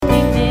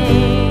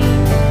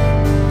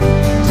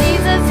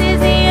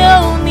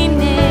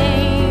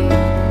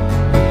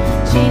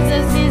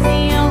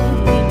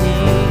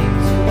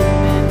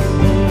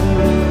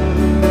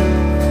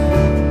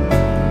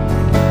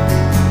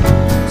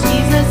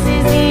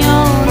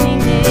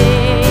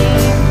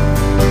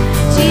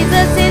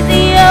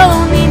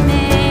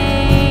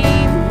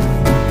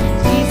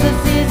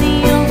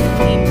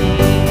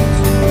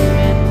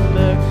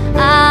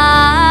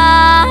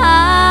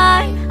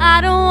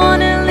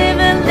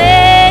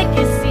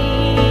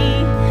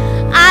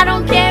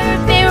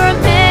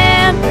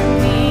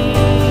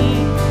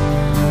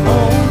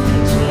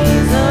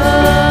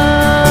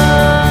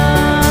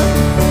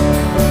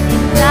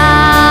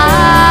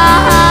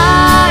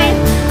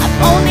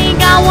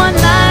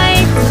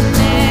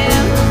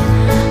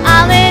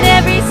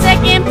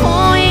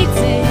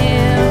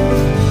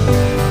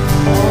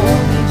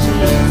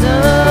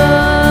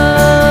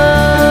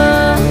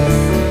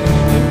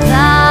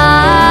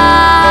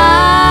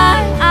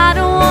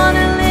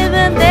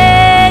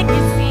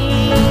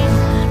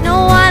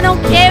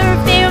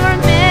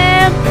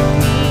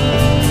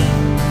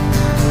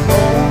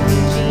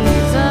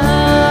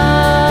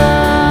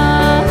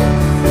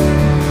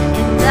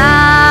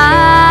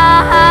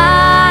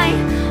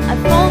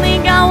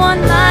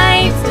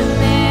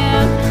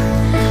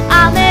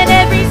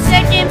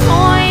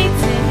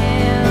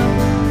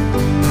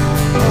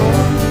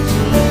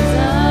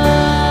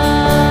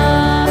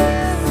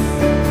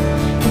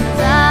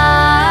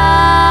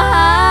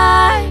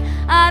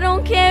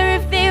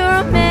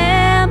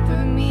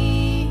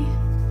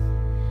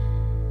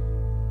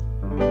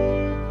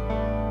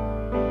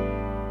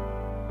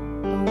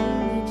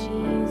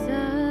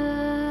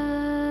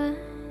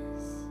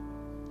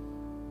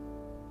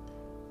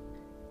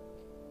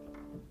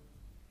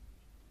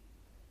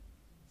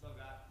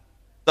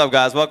up,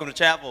 guys? Welcome to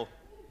chapel.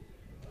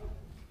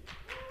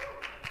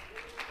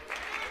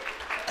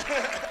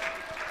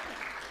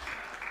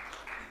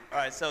 All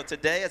right, so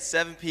today at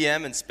 7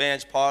 p.m. in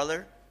Spanish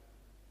Parlor.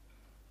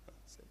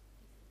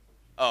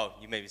 Oh,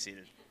 you may be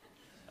seated.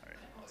 All right,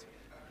 awesome.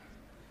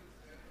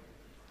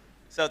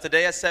 So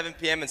today at 7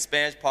 p.m. in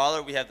Spanish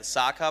Parlor, we have the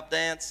sock hop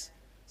dance.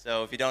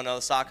 So if you don't know,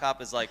 the sock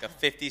hop is like a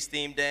 50s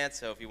themed dance.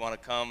 So if you want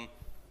to come,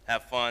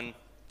 have fun,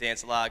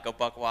 dance a lot, go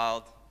buck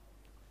wild,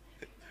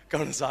 go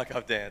to the sock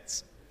hop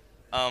dance.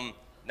 Now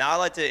I'd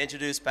like to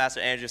introduce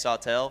Pastor Andrew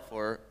Sawtell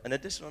for an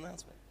additional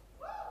announcement.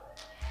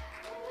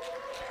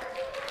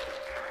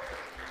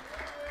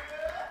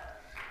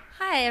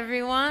 Hi,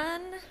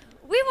 everyone.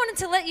 We wanted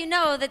to let you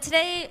know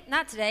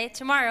that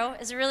tomorrow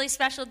is a really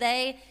special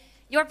day.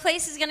 Your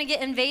place is going to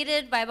get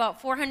invaded by about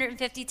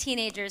 450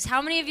 teenagers.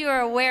 How many of you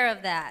are aware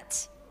of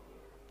that?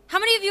 How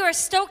many of you are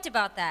stoked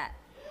about that?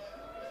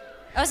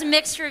 That was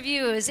mixed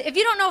reviews. If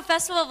you don't know,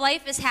 Festival of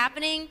Life is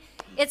happening.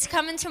 It's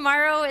coming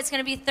tomorrow. It's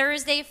going to be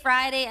Thursday,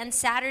 Friday, and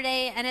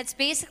Saturday, and it's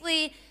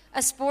basically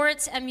a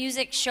sports and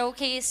music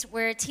showcase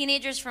where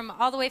teenagers from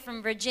all the way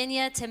from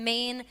Virginia to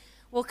Maine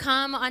will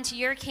come onto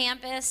your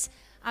campus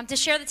to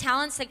share the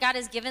talents that God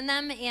has given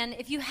them. And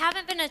if you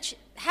haven't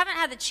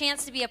had the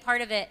chance to be a part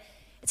of it,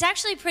 it's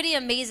actually pretty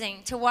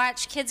amazing to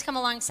watch kids come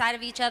alongside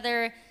of each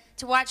other,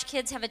 to watch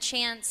kids have a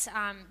chance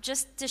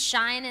just to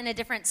shine in a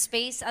different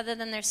space other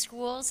than their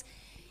schools.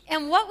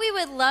 And what we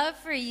would love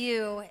for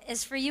you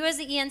is for you as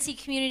the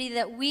ENC community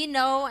that we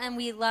know and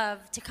we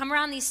love to come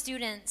around these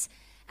students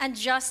and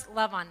just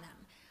love on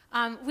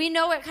them. We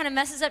know it kind of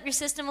messes up your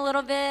system a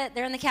little bit.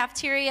 They're in the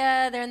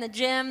cafeteria, they're in the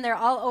gym, they're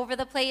all over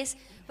the place.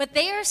 But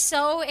they are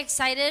so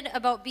excited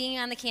about being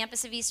on the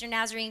campus of Eastern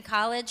Nazarene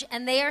College,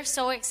 and they are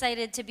so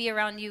excited to be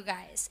around you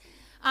guys.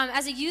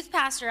 As a youth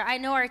pastor, I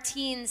know our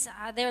teens,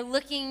 they're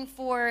looking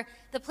for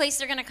the place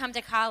they're going to come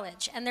to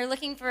college, and they're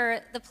looking for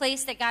the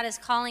place that God is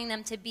calling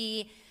them to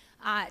be,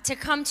 to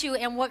come to,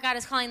 and what God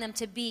is calling them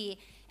to be.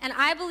 And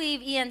I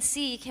believe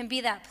ENC can be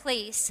that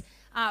place.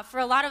 For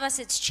a lot of us,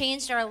 it's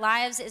changed our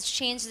lives. It's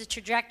changed the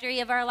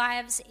trajectory of our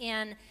lives.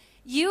 And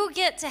you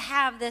get to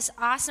have this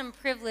awesome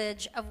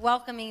privilege of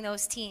welcoming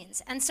those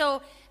teens. And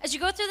so as you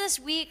go through this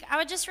week, I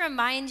would just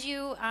remind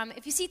you,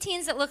 if you see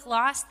teens that look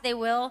lost, they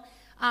will.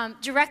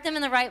 Direct them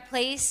in the right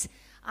place.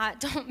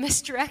 Don't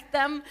misdirect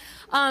them.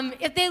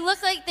 If they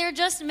look like they're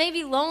just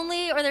maybe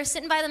lonely or they're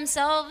sitting by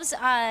themselves,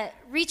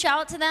 reach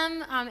out to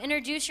them,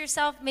 introduce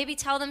yourself, maybe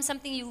tell them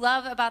something you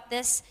love about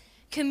this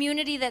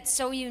community that's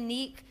so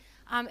unique.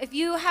 If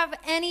you have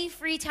any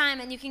free time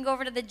and you can go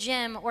over to the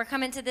gym or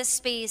come into this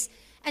space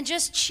and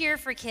just cheer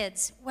for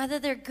kids, whether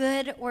they're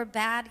good or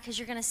bad, because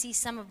you're going to see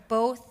some of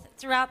both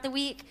throughout the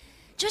week,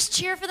 just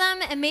cheer for them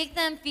and make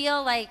them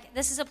feel like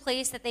this is a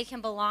place that they can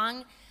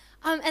belong.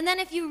 And then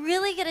if you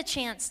really get a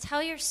chance,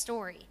 tell your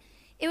story.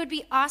 It would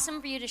be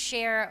awesome for you to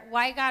share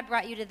why God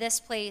brought you to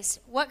this place,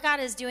 what God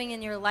is doing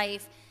in your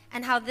life,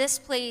 and how this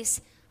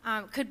place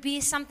could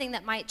be something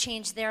that might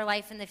change their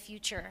life in the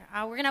future.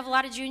 We're going to have a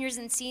lot of juniors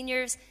and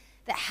seniors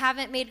that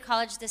haven't made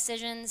college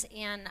decisions,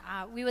 and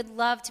we would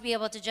love to be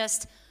able to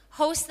just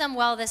host them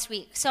well this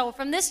week. So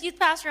from this youth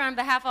pastor, on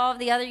behalf of all of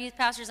the other youth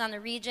pastors on the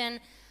region,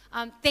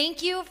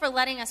 thank you for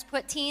letting us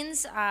put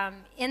teens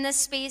in this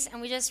space,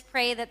 and we just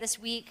pray that this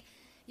week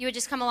you would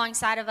just come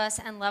alongside of us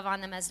and love on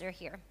them as they're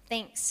here.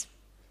 Thanks.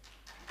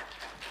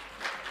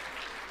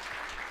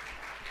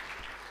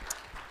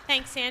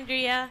 Thanks,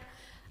 Andrea.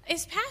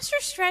 Is Pastor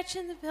Stretch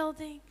in the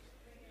building?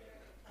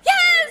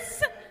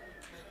 Yes!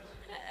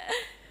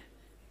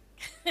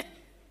 I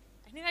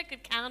knew I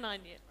could count on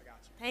you. I got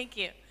you. Thank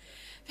you.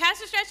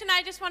 Pastor Stretch and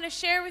I just want to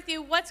share with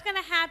you what's going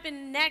to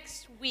happen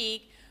next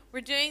week. We're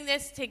doing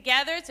this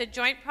together. It's a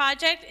joint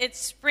project. It's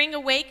Spring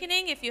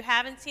Awakening, if you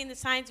haven't seen the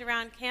signs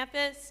around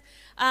campus.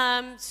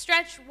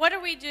 Stretch, what are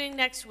we doing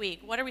next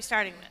week? What are we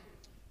starting with?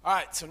 All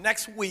right, so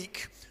next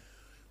week,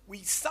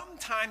 we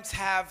sometimes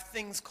have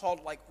things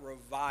called like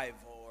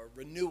revival or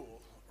renewal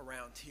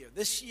around here.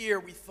 This year,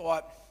 we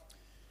thought,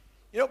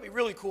 what would be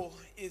really cool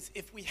is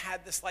if we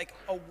had this like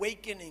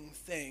awakening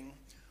thing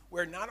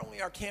where not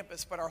only our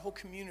campus but our whole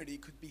community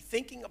could be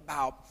thinking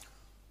about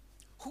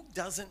who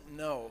doesn't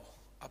know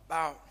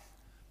about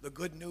the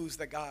good news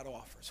that God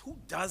offers, who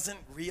doesn't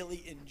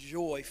really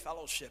enjoy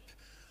fellowship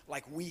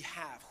like we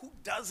have, who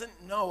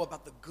doesn't know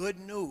about the good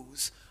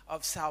news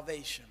of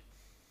salvation.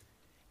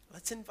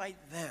 Let's invite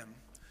them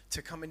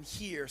to come and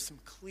hear some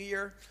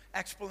clear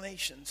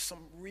explanations, some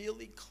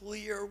really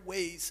clear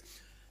ways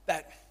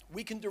that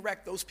we can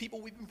direct those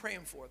people we've been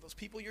praying for, those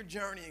people you're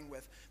journeying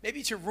with. Maybe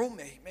it's your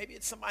roommate. Maybe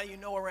it's somebody you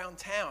know around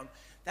town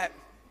that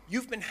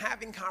you've been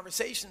having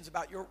conversations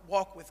about your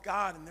walk with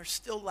God, and they're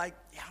still like,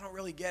 I don't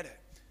really get it.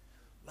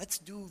 Let's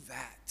do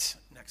that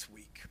next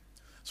week.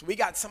 So we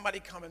got somebody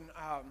coming.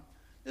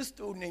 This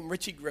dude named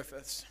Richie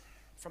Griffiths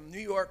from New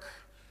York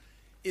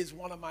is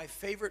one of my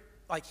favorite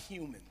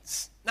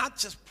humans, not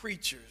just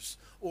preachers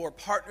or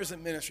partners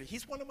in ministry.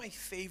 He's one of my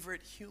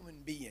favorite human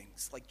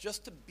beings.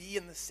 Just to be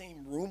in the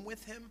same room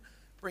with him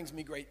brings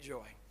me great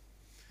joy.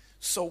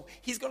 So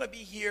he's going to be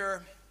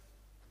here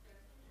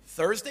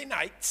Thursday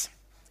nights,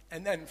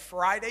 and then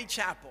Friday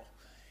chapel.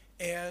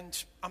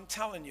 And I'm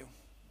telling you,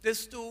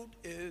 this dude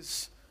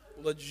is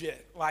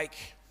legit. Like,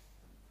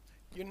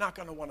 you're not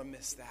going to want to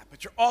miss that.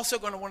 But you're also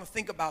going to want to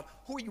think about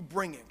who are you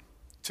bringing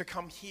to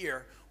come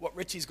hear what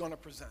Richie's going to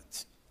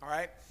present, all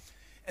right?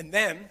 And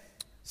then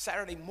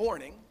Saturday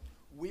morning,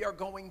 we are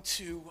going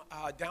to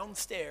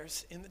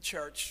downstairs in the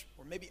church,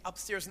 or maybe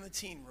upstairs in the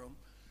teen room.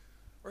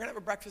 We're going to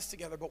have a breakfast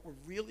together, but we're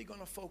really going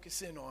to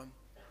focus in on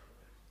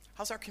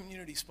how's our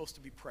community supposed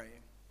to be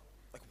praying?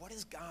 Like, what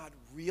is God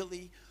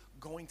really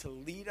going to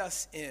lead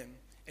us in?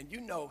 And you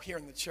know, here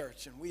in the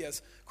church, and we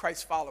as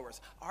Christ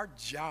followers, our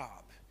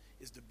job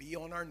is to be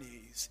on our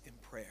knees in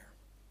prayer.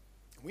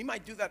 And we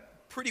might do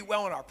that pretty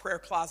well in our prayer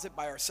closet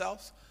by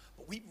ourselves,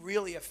 but we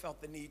really have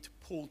felt the need to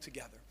pull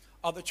together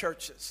other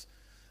churches,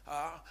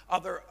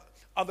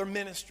 other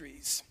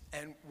ministries,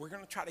 and we're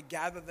going to try to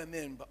gather them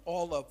in, but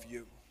all of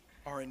you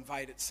are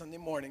invited Sunday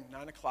morning,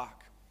 9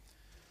 o'clock,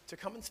 to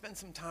come and spend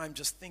some time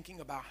just thinking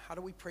about how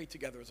do we pray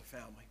together as a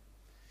family.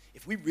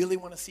 If we really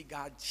want to see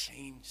God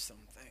change some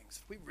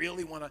things, if we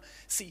really want to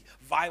see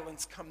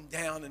violence come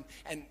down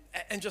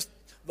and just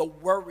the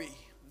worry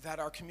that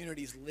our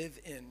communities live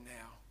in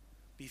now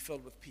be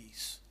filled with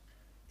peace,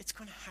 it's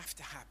going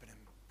to happen in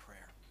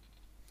prayer.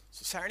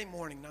 So Saturday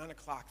morning, 9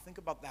 o'clock, think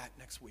about that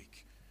next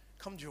week.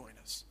 Come join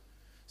us.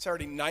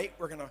 Saturday night,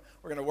 we're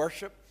gonna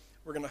worship.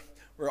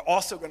 We're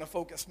also gonna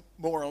focus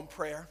more on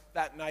prayer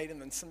that night, and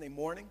then Sunday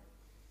morning,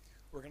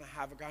 we're gonna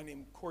have a guy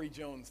named Corey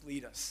Jones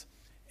lead us.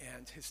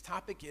 And his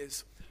topic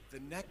is the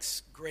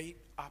next great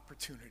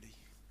opportunity.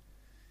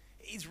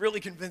 He's really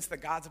convinced that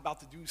God's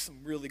about to do some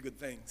really good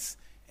things.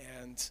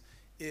 And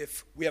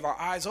if we have our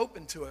eyes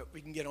open to it,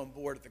 we can get on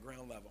board at the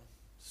ground level.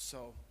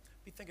 So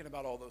be thinking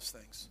about all those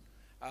things.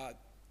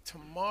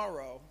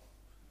 Tomorrow,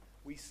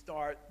 we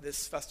start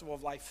this Festival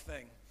of Life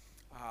thing.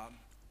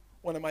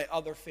 One of my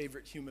other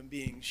favorite human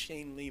beings,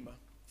 Shane Lima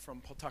from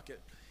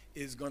Pawtucket,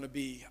 is going to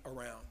be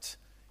around.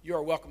 You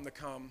are welcome to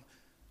come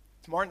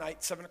tomorrow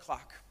night, 7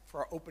 o'clock, for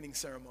our opening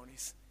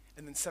ceremonies.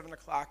 And then 7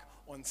 o'clock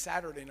on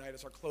Saturday night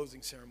is our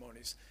closing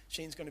ceremonies.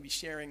 Shane's going to be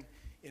sharing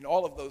in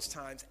all of those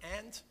times.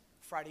 And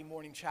Friday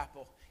morning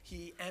chapel,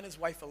 he and his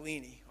wife,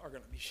 Alini, are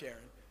going to be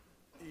sharing.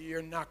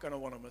 You're not going to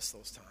want to miss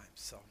those times.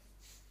 So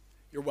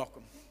you're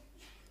welcome.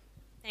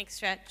 Thanks,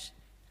 Stretch.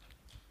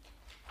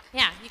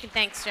 Yeah, you can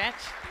thank Stretch.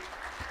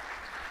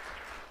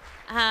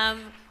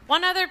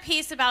 One other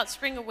piece about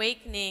Spring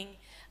Awakening,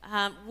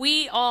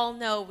 we all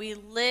know we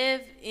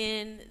live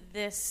in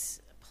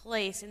this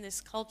place, in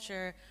this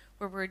culture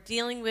where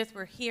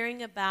we're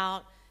hearing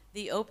about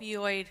the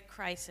opioid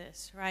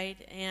crisis, right?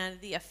 And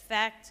the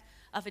effect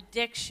of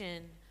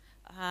addiction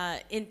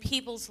in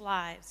people's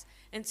lives.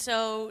 And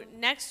so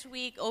next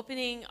week,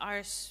 opening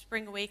our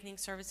Spring Awakening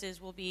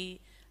services will be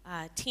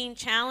Teen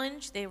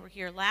Challenge. They were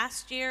here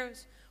last year. It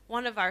was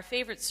one of our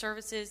favorite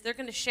services. They're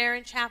going to share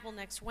in chapel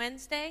next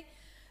Wednesday.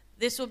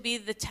 This will be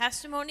the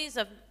testimonies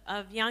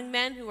of young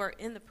men who are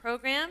in the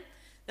program.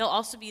 They'll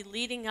also be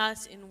leading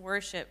us in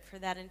worship for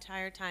that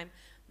entire time.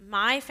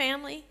 My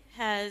family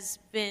has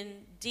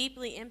been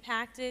deeply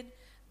impacted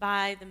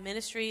by the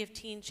ministry of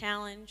Teen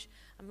Challenge.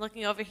 I'm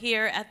looking over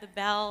here at the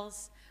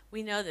Bells.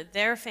 We know that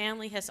their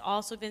family has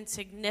also been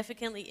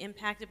significantly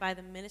impacted by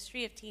the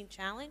ministry of Teen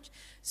Challenge.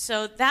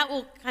 So that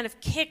will kind of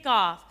kick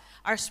off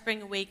our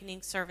Spring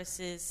Awakening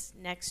services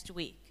next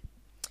week.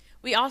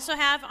 We also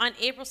have on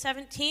April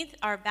 17th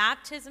our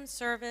baptism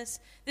service.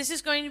 This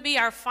is going to be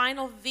our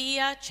final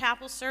VIA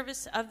chapel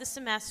service of the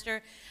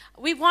semester.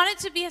 We want it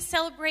to be a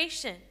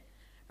celebration,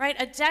 right?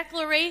 A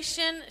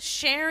declaration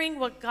sharing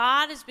what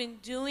God has been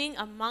doing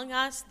among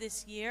us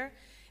this year.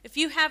 If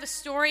you have a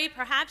story,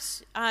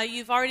 perhaps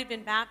you've already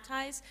been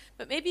baptized,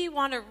 but maybe you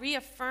want to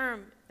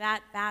reaffirm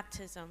that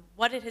baptism,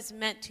 what it has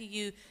meant to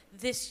you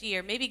this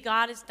year. Maybe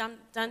God has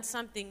done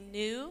something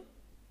new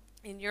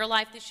in your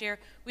life this year.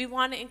 We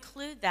want to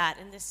include that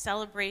in this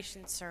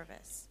celebration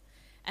service.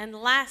 And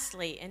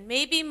lastly, and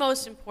maybe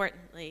most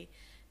importantly,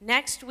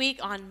 next week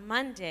on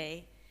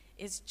Monday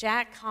is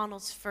Jack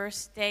Connell's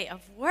first day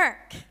of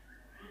work.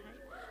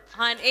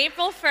 On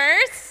April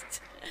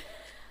 1st,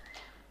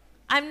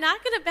 I'm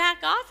not going to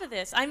back off of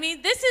this. I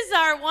mean, this is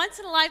our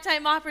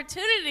once-in-a-lifetime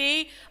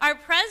opportunity. Our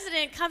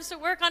president comes to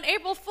work on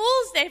April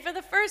Fool's Day for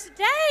the first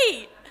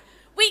day.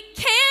 We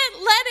can't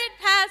let it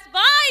pass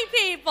by,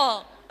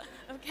 people.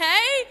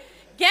 Okay?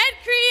 Get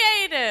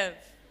creative.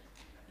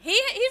 He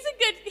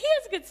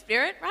has a good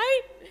spirit,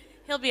 right?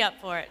 He'll be up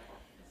for it.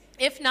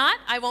 If not,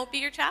 I won't be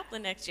your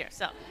chaplain next year.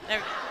 So, there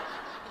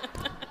we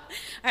go.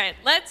 All right,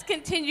 let's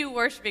continue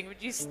worshiping.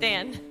 Would you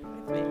stand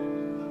with me?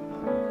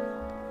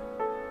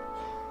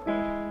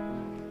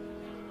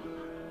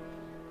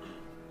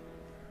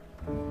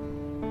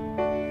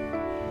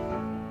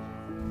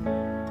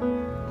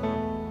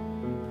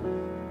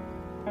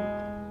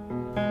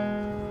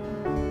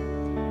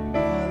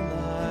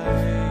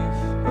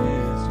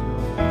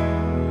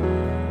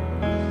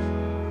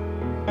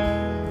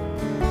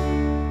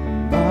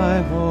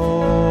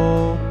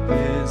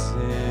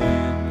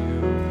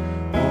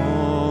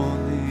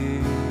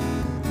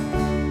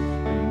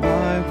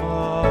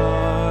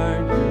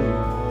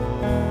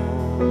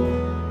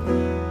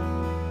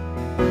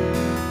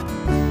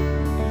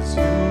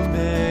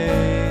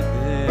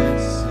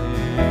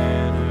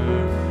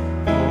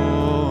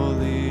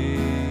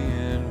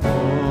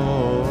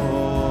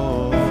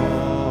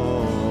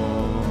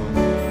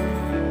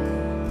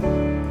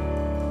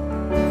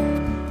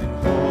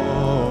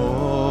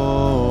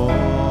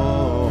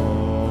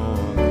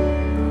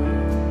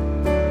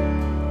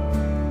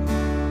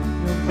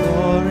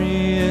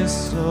 is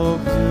so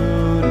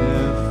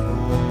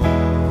beautiful.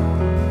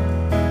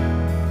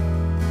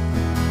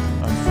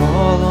 I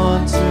fall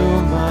onto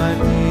my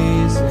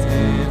knees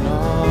in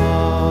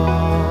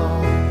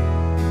awe.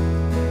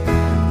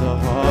 The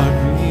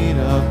heartbeat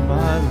of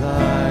my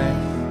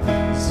life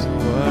is to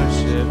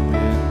worship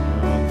in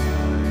your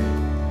light.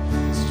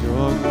 'Cause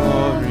your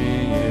glory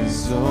is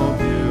so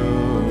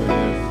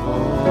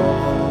beautiful.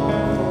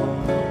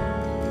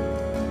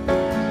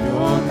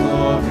 Your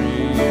glory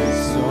is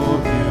so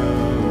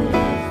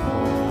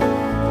beautiful.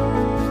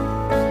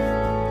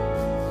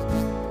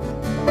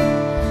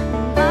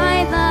 My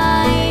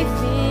life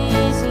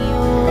is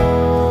yours,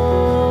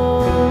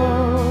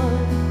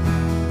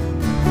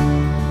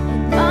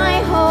 and my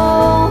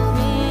hope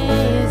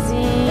is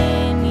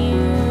in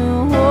you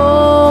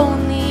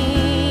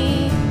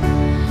only,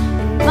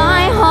 and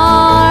my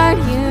heart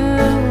you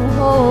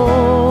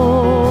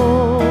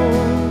hold.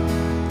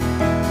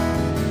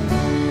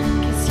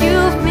 'Cause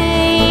you've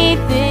made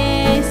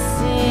this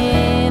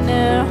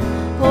sinner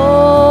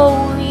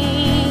holy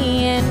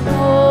and holy.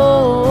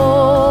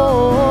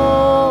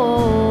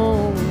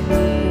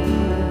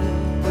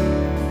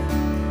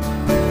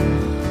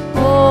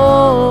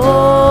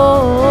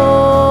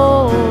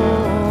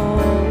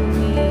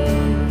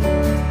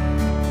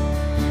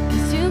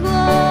 'Cause your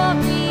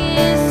glory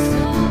is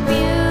so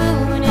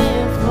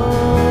beautiful.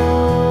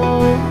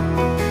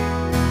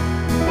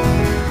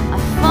 I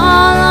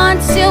fall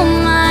onto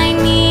my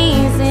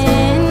knees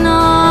in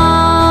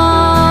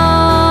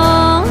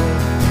awe,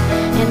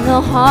 and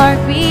the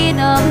heartbeat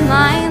of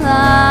my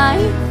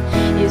life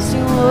is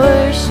to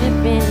worship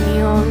in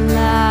your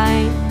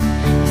light.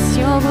 'Cause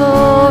your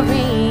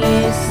glory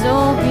is so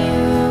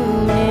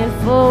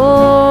beautiful.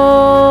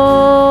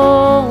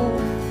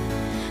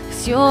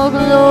 'Cause your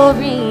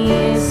glory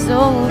is so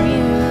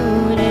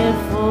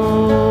beautiful.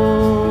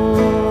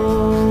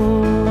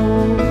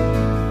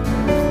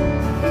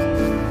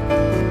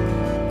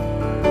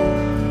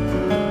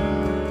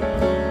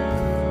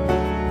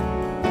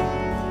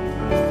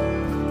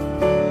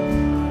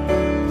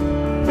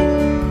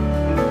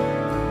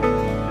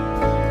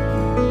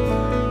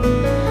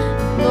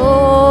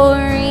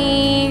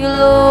 Glory,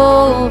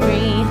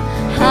 glory,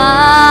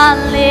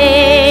 hallelujah.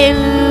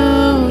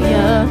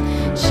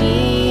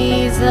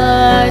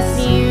 Jesus,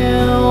 you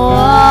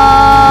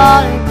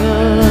are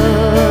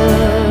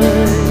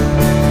good.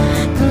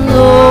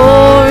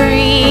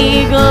 Glory,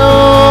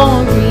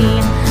 glory,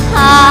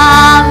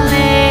 hallelujah.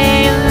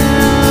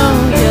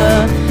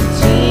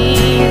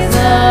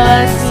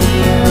 Jesus,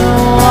 you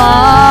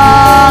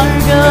are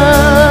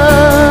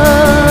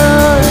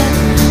good.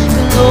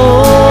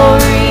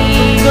 Glory,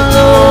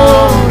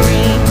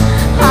 glory,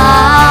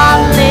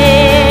 hallelujah.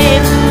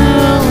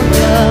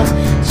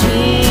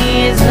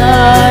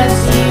 Jesus,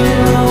 you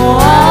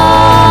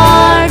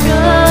are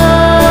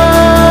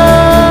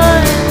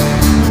good.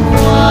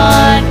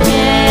 What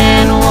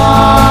can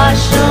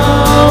wash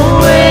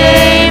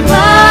away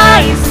my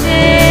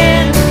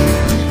sin?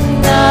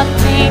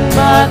 Nothing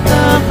but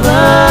the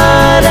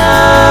blood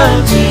of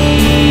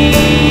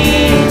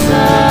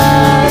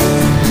Jesus.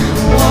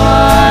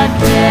 What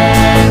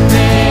can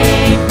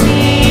make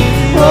me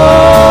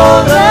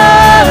whole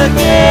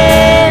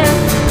again?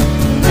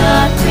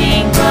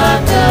 Nothing but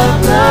the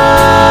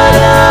blood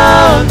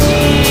of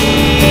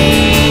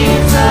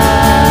Jesus.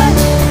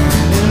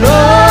 And oh,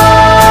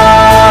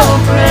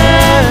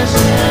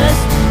 precious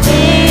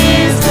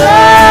is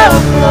the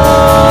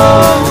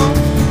flow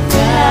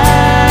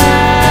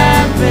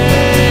that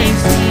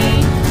makes me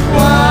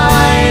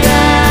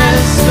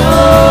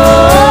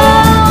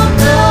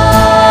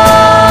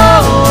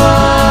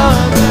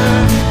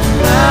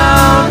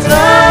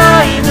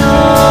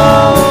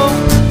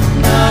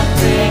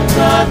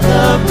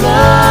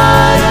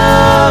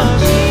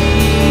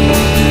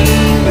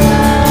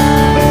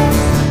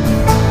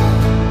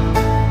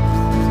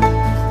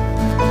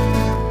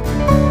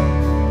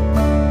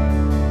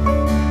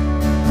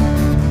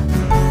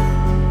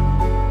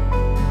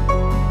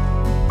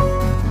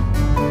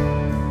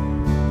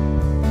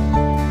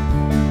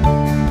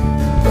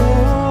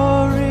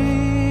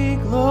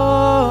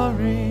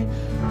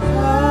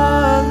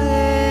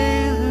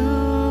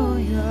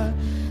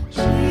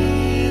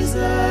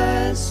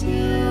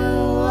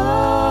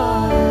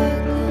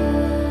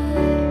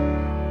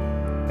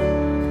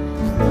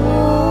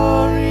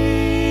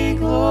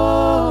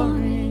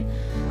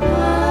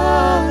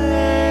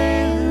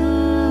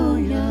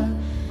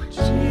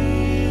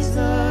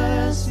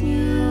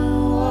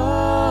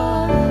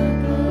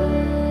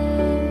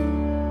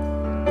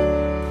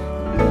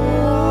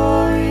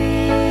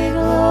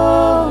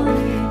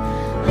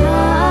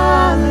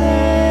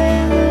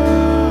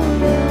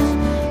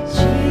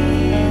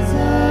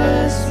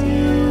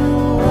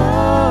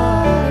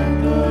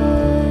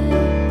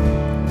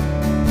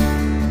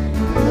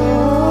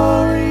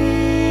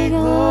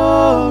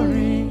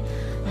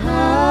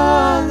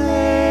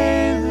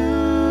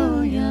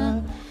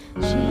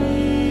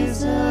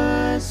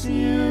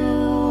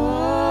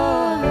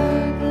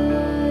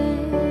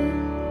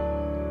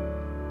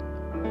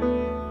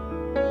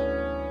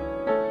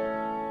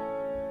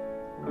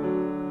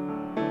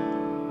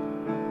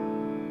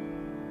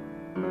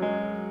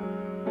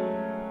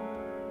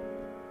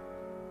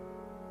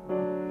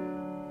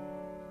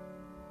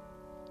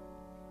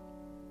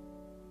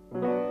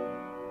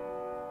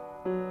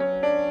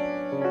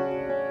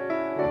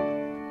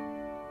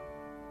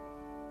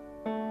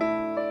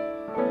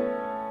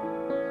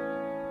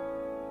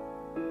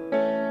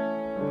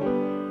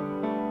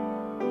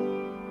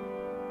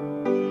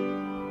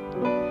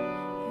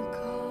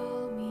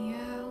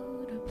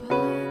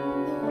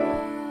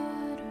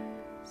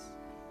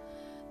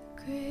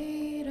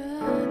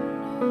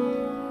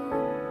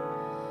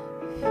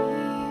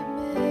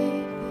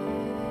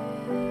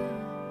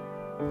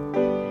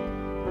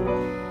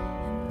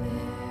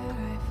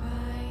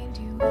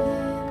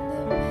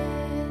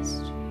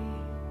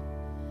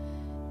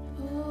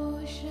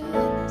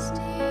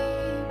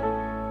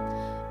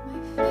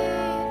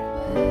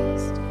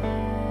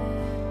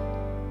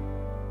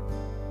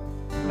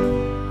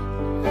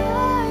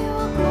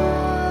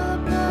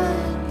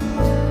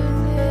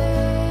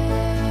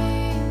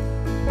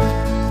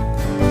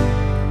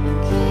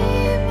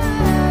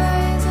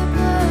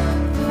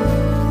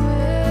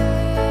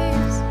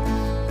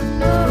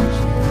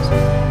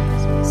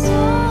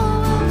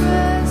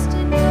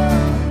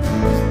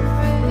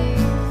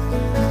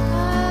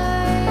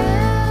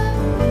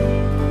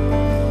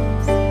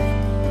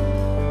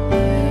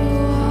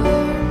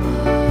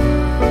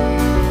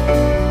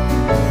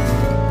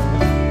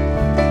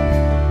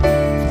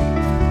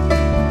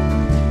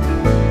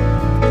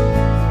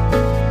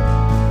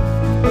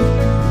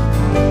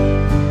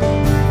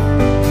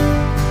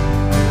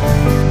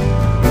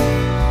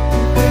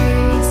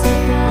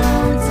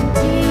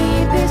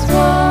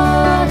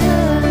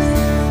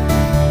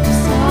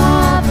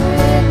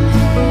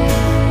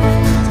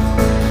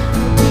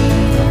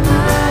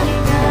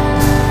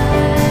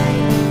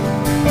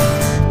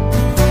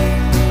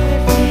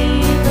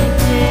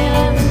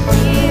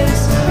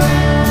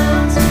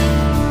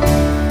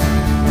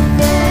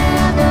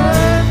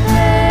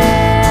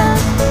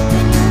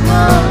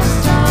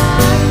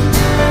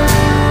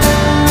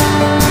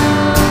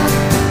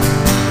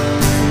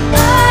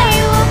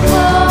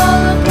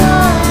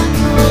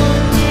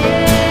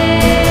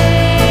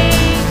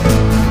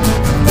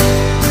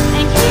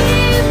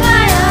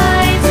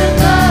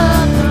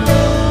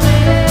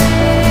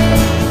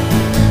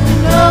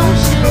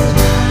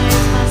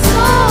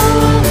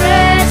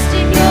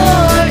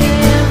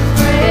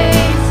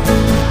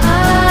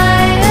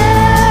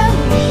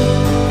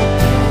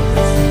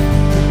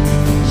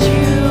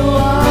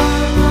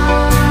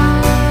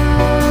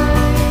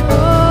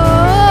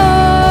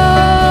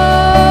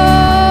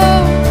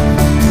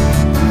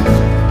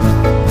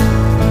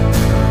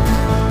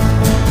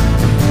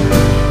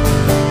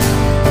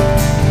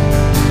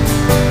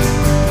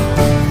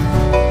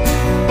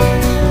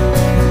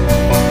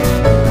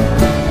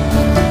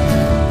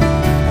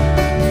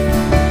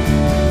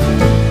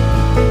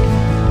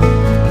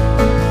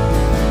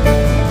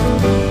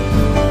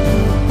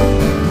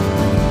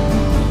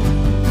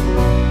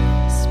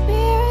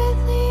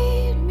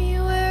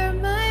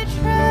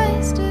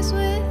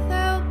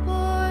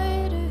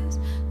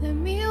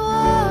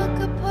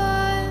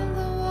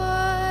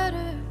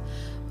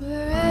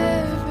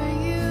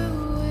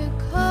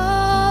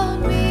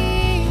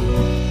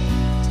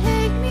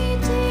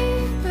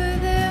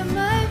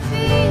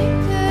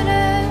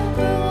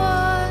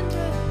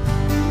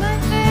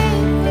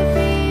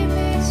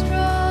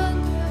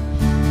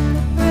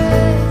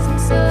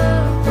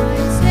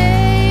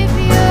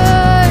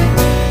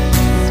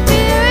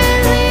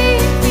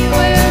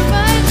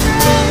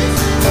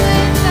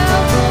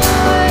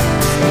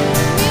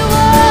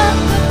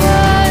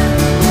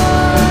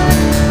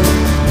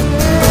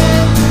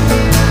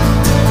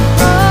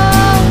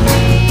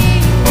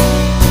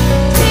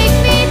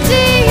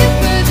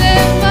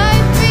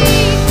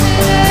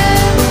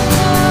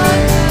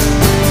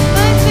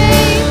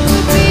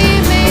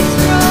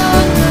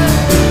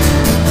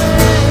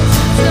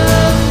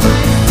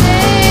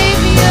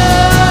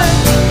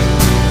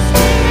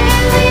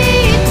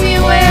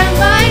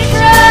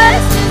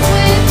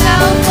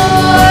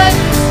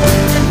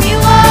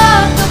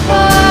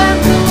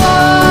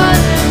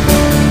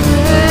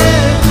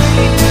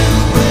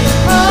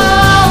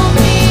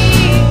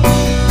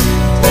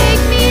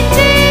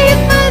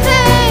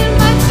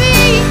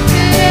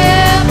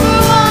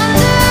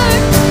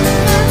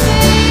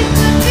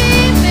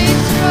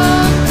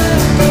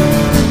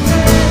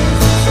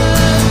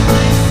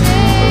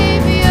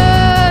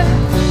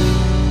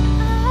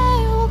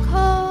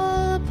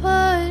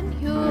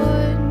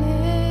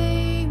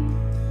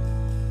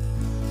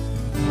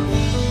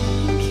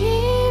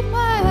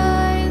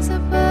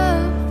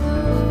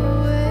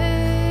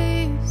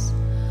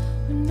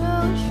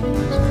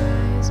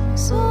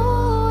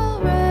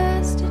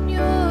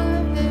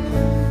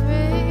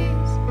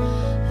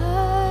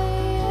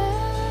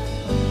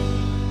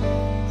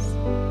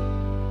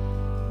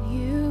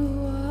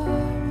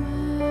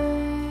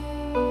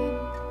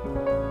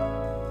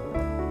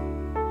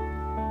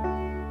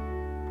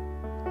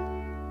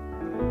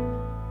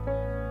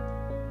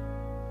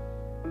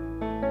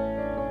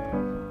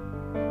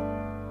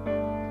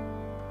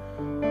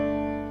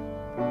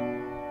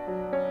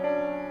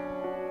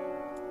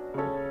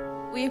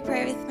will you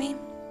pray with me?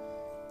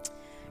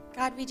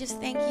 God, we just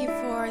thank you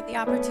for the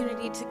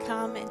opportunity to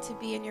come and to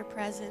be in your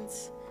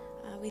presence.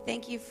 We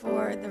thank you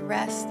for the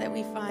rest that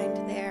we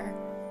find there.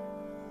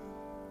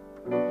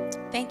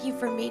 Thank you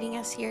for meeting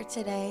us here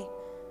today.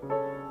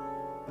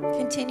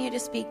 Continue to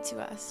speak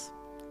to us.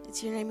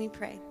 It's your name we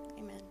pray.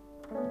 Amen.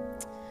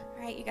 All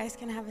right, you guys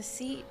can have a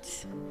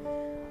seat.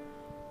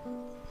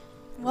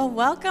 Well,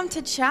 welcome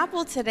to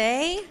chapel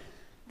today.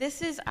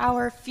 This is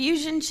our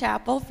Fusion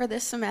Chapel for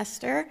this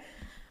semester.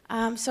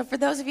 So for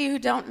those of you who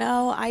don't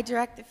know, I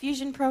direct the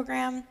Fusion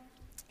program.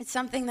 It's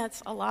something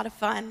that's a lot of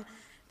fun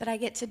that I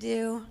get to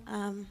do.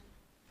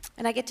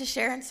 And I get to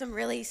share in some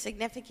really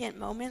significant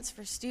moments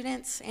for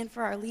students and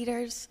for our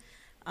leaders.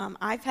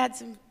 I've had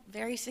some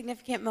very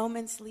significant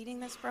moments leading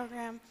this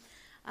program.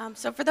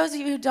 So for those of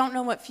you who don't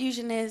know what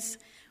Fusion is,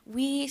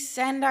 we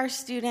send our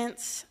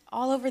students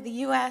all over the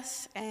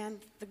U.S. and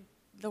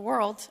the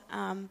world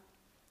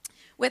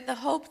with the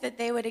hope that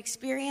they would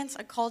experience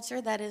a culture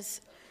that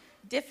is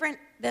different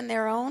than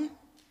their own.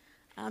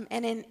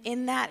 And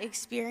in that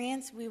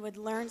experience, we would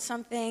learn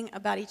something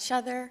about each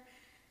other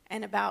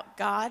and about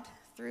God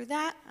through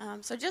that.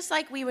 So just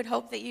like we would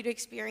hope that you'd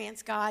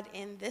experience God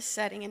in this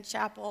setting in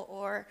chapel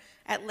or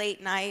at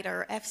late night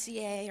or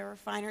FCA or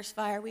Refiner's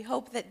Fire, we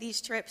hope that these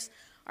trips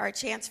are a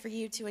chance for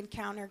you to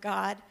encounter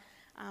God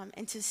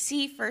and to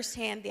see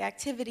firsthand the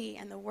activity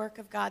and the work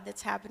of God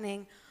that's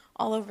happening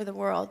all over the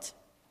world.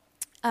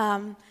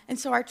 And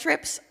so our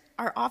trips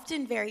are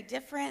often very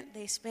different.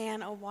 They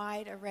span a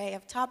wide array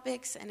of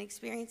topics and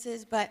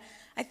experiences, but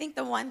I think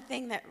the one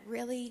thing that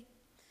really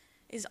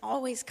is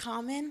always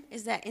common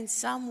is that in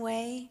some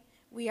way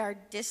we are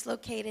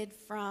dislocated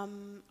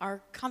from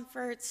our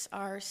comforts,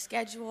 our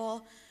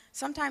schedule.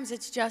 Sometimes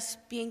it's just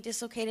being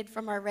dislocated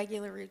from our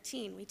regular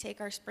routine. We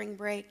take our spring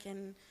break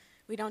and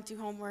we don't do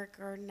homework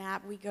or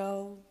nap. We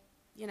go,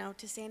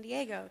 to San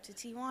Diego, to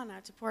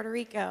Tijuana, to Puerto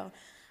Rico.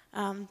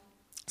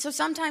 So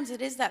sometimes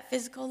it is that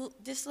physical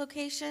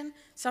dislocation.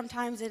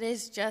 Sometimes it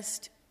is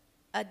just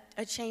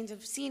a change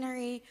of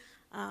scenery,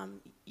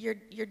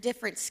 your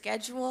different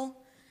schedule.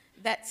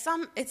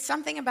 It's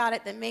something about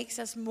it that makes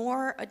us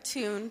more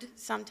attuned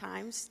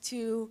sometimes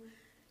to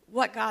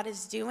what God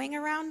is doing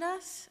around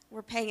us.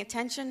 We're paying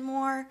attention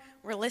more.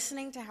 We're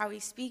listening to how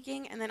he's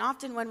speaking. And then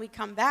often when we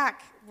come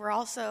back, we're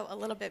also a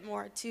little bit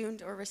more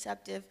attuned or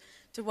receptive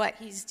to what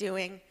he's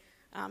doing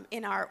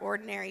in our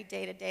ordinary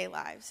day-to-day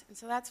lives. And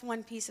so that's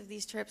one piece of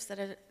these trips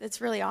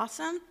that's really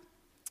awesome.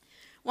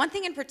 One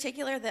thing in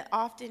particular that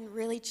often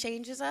really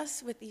changes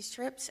us with these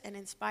trips and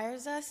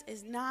inspires us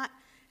is not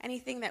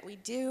anything that we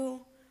do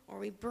or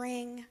we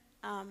bring,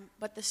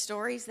 but the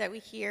stories that we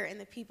hear and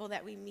the people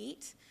that we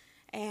meet.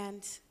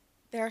 And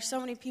there are so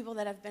many people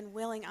that have been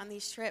willing on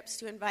these trips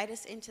to invite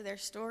us into their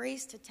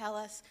stories, to tell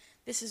us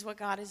this is what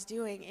God is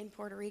doing in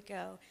Puerto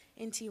Rico,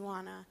 in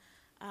Tijuana.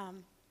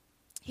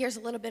 Here's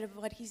a little bit of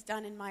what he's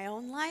done in my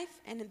own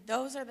life, and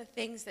those are the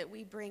things that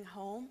we bring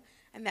home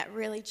and that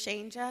really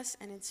change us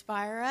and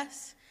inspire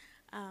us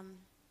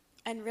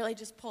and really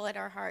just pull at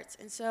our hearts.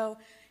 And so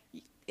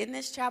in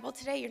this chapel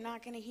today, you're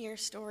not going to hear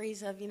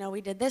stories of,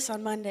 we did this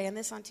on Monday and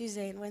this on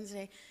Tuesday and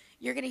Wednesday.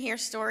 You're going to hear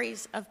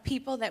stories of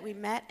people that we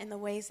met and the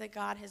ways that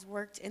God has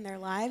worked in their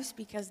lives,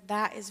 because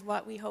that is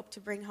what we hope to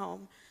bring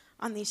home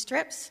on these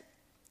trips.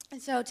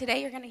 And so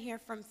today you're going to hear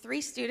from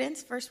 3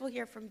 students. First, we'll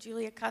hear from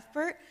Julia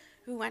Cuthbert,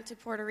 who went to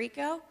Puerto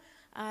Rico.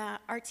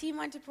 Our team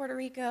went to Puerto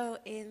Rico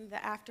in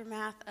the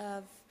aftermath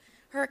of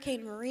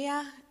Hurricane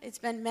Maria. It's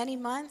been many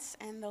months,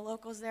 and the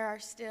locals there are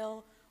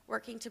still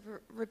working to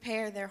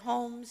repair their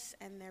homes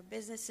and their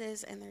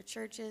businesses and their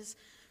churches.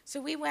 So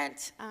we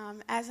went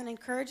as an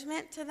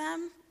encouragement to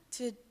them,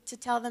 to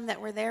tell them that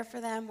we're there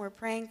for them, we're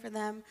praying for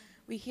them,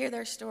 we hear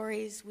their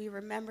stories, we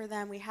remember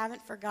them, we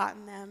haven't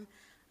forgotten them,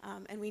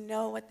 and we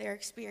know what they're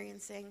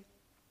experiencing.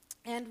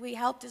 And we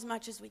helped as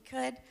much as we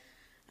could.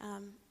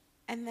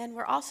 And then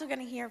we're also going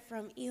to hear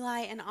from Eli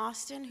and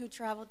Austin, who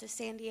traveled to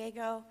San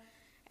Diego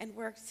and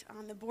worked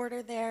on the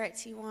border there at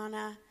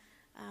Tijuana.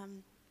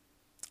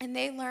 And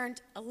they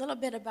learned a little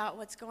bit about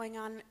what's going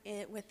on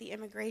with the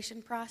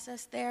immigration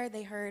process there.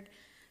 They heard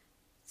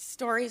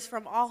stories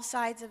from all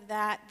sides of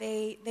that.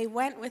 They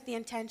went with the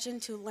intention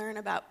to learn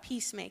about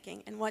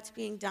peacemaking and what's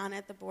being done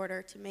at the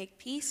border to make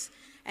peace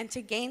and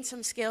to gain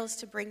some skills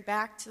to bring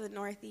back to the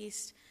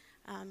Northeast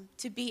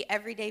to be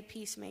everyday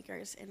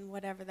peacemakers in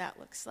whatever that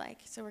looks like.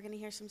 So we're going to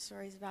hear some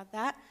stories about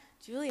that.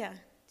 Julia,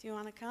 do you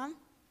want to come?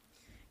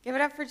 Give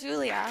it up for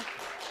Julia.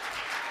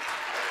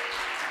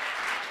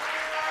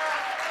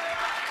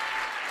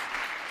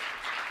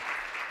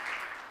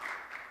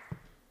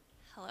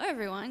 Hello,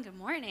 everyone. Good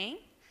morning.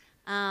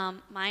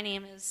 My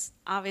name is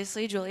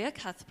obviously Julia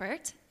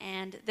Cuthbert,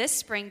 and this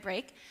spring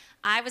break,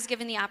 I was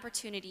given the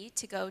opportunity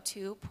to go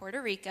to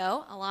Puerto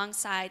Rico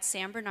alongside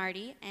Sam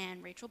Bernardi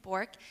and Rachel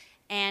Bork,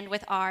 and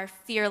with our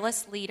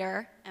fearless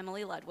leader,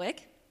 Emily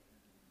Ludwig.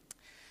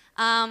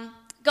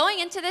 Going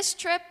into this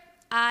trip,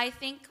 I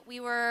think we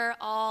were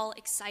all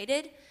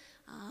excited,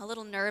 a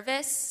little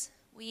nervous.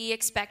 We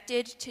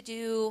expected to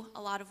do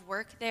a lot of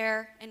work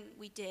there, and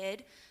we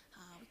did.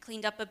 We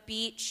cleaned up a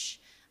beach.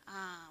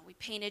 We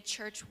painted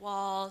church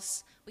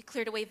walls. We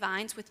cleared away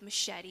vines with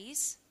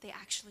machetes. They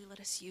actually let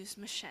us use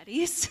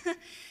machetes.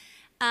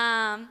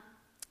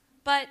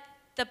 But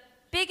the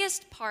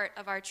biggest part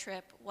of our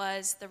trip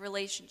was the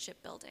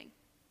relationship building.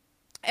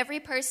 Every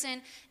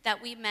person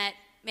that we met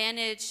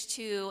managed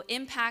to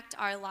impact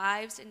our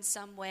lives in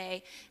some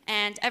way,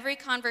 and every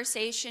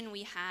conversation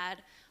we had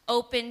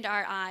opened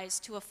our eyes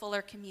to a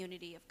fuller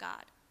community of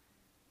God.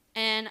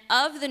 And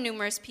of the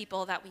numerous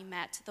people that we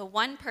met, the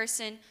one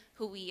person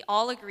who we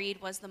all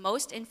agreed was the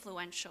most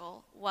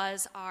influential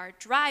was our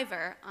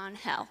driver,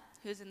 Angel,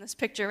 who's in this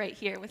picture right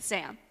here with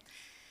Sam.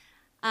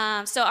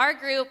 So our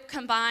group,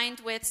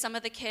 combined with some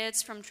of the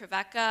kids from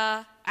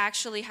Trevecca,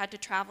 actually had to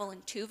travel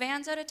in 2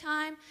 vans at a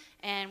time,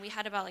 and we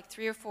had about like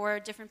 3 or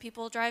 4 different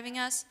people driving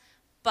us.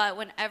 But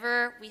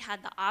whenever we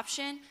had the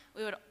option,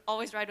 we would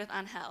always ride with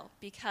Angel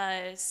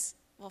because,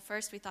 well,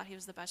 first, we thought he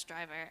was the best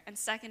driver, and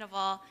second of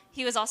all,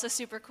 he was also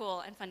super cool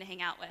and fun to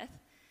hang out with.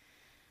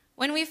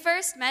 When we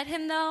first met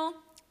him, though,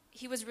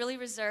 he was really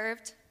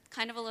reserved,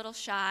 kind of a little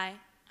shy.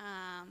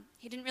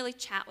 He didn't really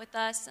chat with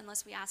us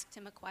unless we asked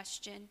him a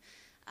question.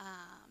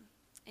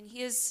 And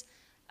he is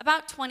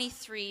about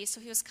 23,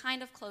 so he was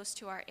kind of close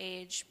to our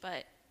age,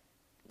 but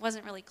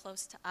wasn't really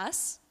close to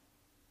us.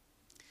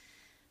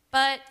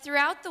 But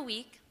throughout the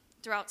week,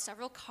 throughout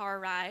several car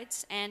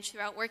rides, and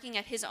throughout working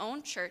at his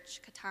own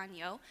church,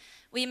 Catania,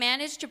 we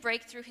managed to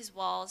break through his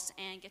walls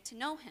and get to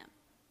know him.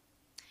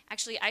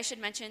 Actually, I should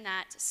mention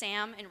that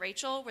Sam and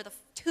Rachel were the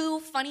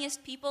 2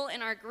 funniest people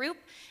in our group,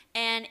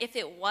 and if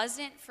it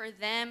wasn't for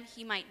them,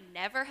 he might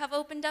never have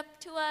opened up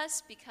to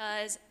us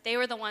because they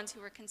were the ones who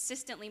were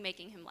consistently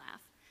making him laugh.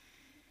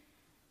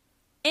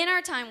 In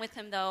our time with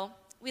him, though,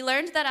 we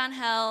learned that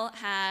Angel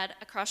had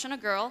a crush on a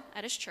girl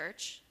at his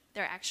church.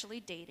 They're actually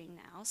dating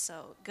now,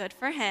 so good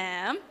for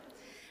him.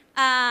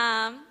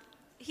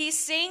 He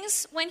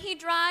sings when he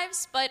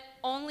drives, but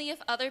only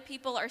if other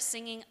people are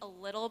singing a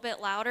little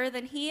bit louder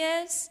than he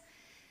is.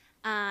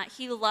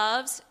 He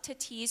loves to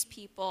tease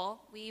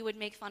people. We would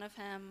make fun of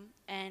him,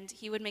 and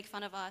he would make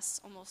fun of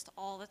us almost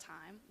all the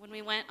time. When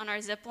we went on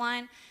our zip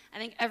line, I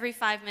think every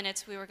 5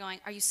 minutes we were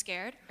going, "Are you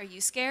scared? Are you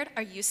scared?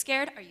 Are you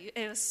scared? Are you?"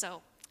 It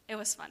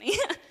was funny.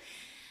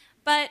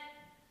 But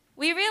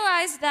we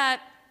realized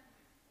that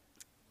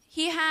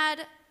he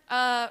had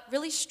a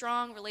really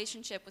strong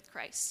relationship with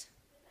Christ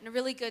and a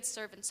really good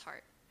servant's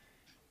heart.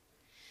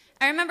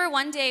 I remember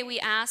one day we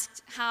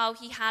asked how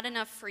he had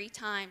enough free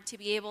time to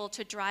be able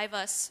to drive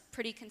us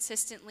pretty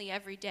consistently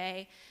every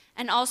day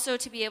and also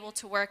to be able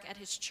to work at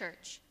his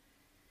church.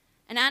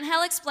 And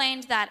Angel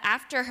explained that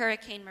after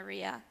Hurricane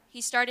Maria, he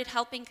started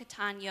helping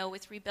Catania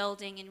with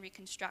rebuilding and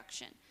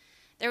reconstruction.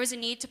 There was a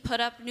need to put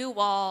up new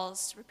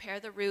walls, repair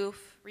the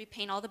roof,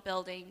 repaint all the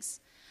buildings.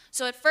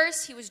 So at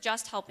first, he was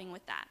just helping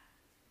with that.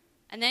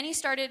 And then he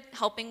started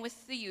helping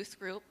with the youth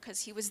group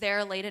because he was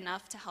there late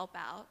enough to help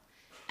out.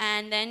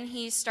 And then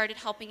he started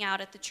helping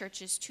out at the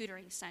church's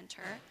tutoring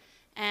center.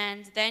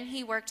 And then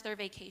he worked their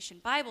vacation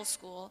Bible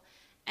school.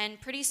 And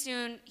pretty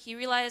soon, he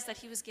realized that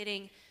he was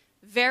getting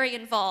very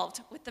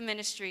involved with the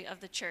ministry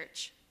of the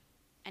church.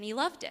 And he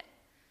loved it.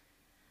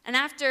 And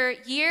after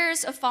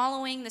years of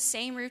following the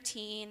same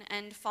routine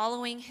and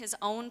following his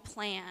own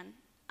plan,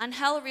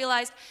 Angel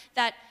realized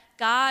that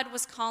God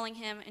was calling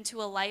him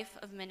into a life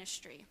of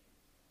ministry.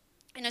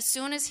 And as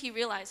soon as he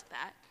realized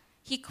that,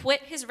 he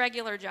quit his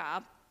regular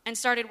job and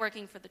started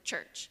working for the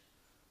church.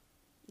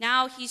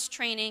 Now he's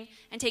training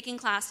and taking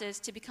classes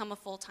to become a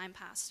full-time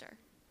pastor.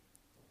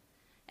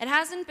 It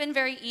hasn't been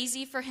very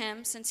easy for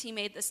him since he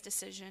made this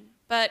decision,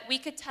 but we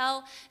could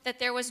tell that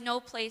there was no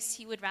place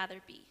he would rather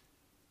be.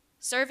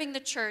 Serving the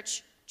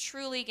church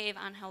truly gave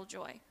Angel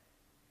joy.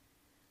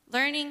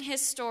 Learning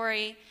his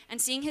story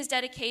and seeing his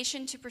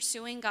dedication to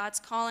pursuing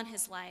God's call in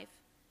his life,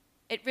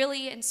 it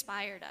really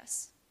inspired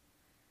us.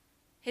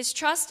 His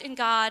trust in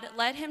God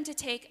led him to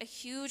take a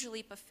huge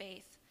leap of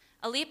faith,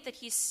 a leap that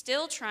he's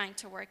still trying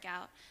to work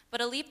out,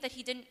 but a leap that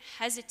he didn't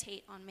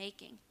hesitate on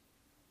making.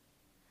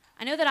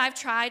 I know that I've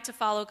tried to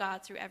follow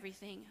God through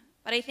everything,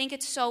 but I think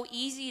it's so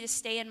easy to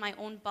stay in my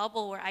own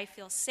bubble where I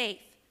feel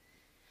safe.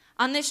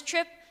 On this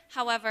trip,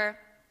 however,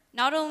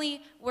 not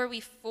only were we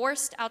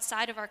forced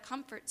outside of our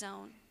comfort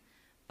zone,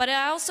 but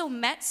I also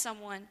met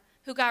someone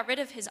who got rid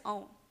of his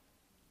own.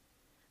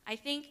 I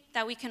think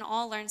that we can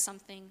all learn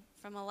something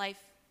from a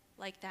life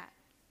like that.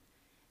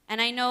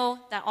 And I know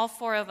that all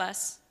 4 of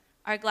us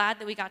are glad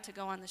that we got to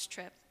go on this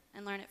trip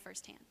and learn it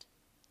firsthand.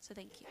 So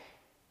thank you.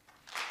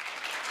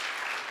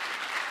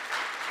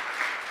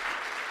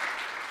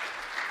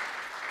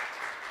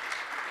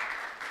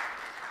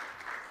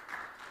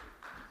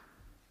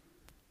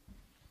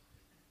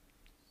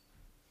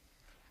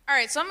 All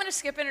right, so I'm going to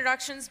skip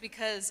introductions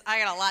because I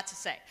got a lot to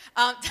say.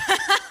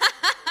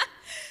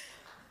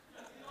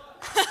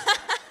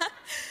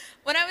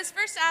 When I was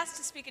first asked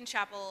to speak in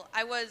chapel,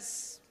 I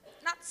was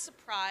not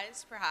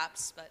surprised,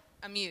 perhaps, but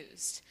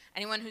amused.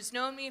 Anyone who's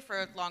known me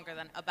for longer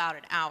than about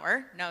an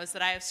hour knows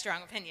that I have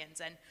strong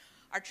opinions, and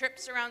our trip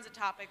surrounds a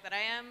topic that I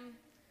am,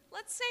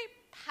 let's say,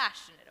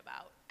 passionate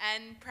about.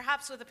 and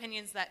perhaps with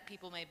opinions that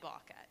people may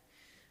balk at.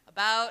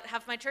 About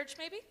half my church,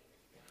 maybe?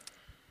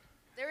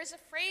 There is a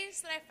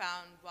phrase that I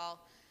found while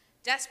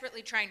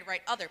desperately trying to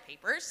write other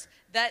papers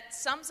that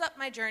sums up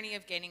my journey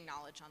of gaining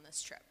knowledge on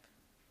this trip.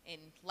 In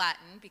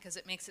Latin, because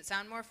it makes it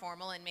sound more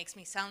formal and makes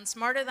me sound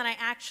smarter than I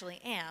actually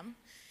am,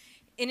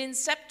 in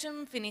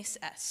inceptum finis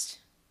est.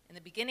 In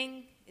the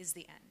beginning is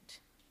the end.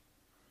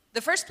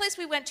 The first place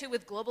we went to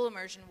with global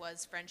immersion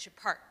was Friendship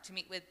Park to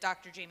meet with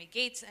Dr. Jamie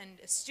Gates and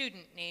a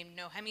student named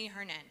Nohemi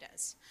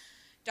Hernandez.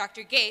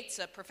 Dr. Gates,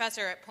 a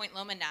professor at Point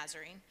Loma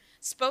Nazarene,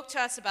 spoke to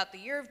us about the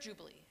year of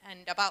Jubilee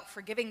and about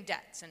forgiving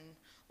debts. And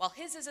while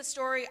his is a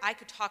story I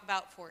could talk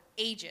about for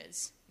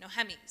ages,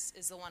 Nohemi's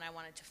is the one I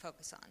wanted to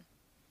focus on.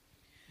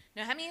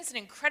 Nohemi is an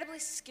incredibly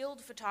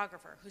skilled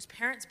photographer whose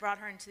parents brought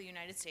her into the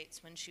United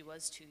States when she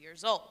was 2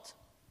 years old.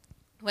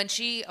 When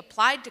she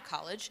applied to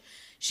college,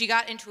 she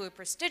got into a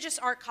prestigious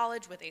art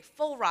college with a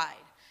full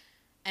ride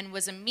and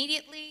was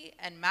immediately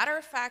and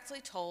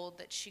matter-of-factly told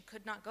that she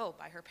could not go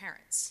by her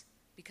parents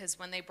because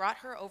when they brought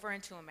her over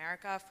into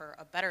America for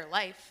a better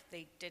life,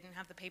 they didn't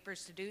have the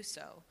papers to do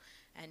so.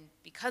 And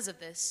because of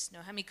this,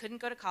 Nohemi couldn't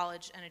go to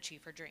college and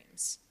achieve her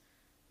dreams.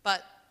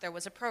 But there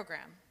was a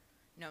program,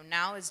 known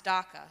now as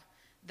DACA,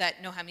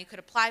 that Nohemi could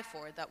apply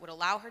for that would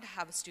allow her to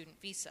have a student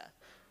visa,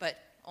 but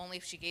only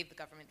if she gave the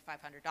government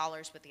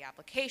 $500 with the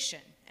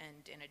application.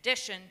 And in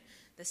addition,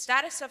 the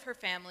status of her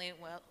family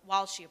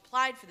while she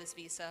applied for this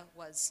visa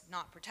was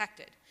not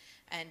protected.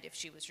 And if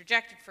she was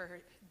rejected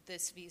for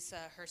this visa,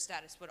 her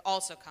status would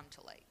also come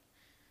to light.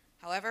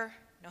 However,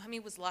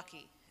 Nohemi was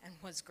lucky and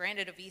was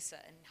granted a visa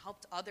and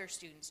helped other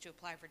students to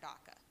apply for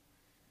DACA.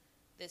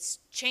 This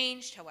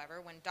changed, however,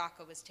 when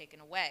DACA was taken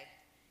away.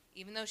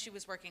 Even though she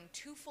was working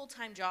 2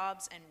 full-time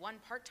jobs and 1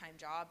 part-time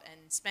job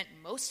and spent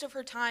most of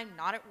her time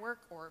not at work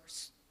or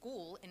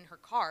school in her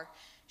car,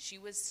 she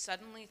was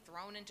suddenly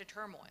thrown into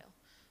turmoil,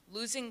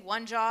 losing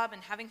 1 job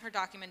and having her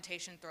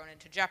documentation thrown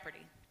into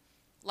jeopardy.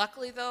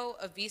 Luckily, though,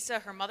 a visa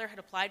her mother had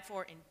applied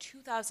for in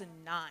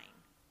 2009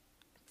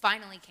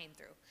 finally came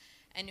through,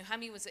 and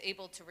Nohemi was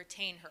able to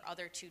retain her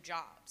other 2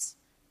 jobs.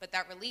 But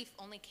that relief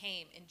only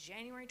came in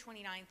January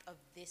 29th of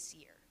this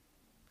year.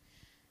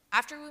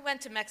 After we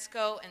went to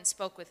Mexico and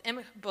spoke with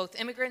both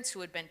immigrants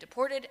who had been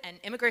deported and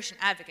immigration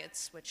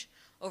advocates, which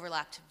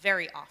overlapped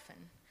very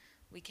often,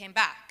 we came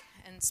back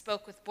and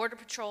spoke with Border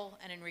Patrol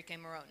and Enrique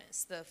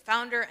Morones, the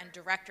founder and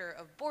director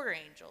of Border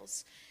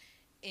Angels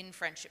in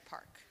Friendship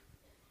Park.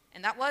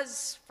 And that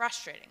was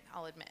frustrating,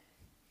 I'll admit.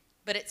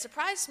 But it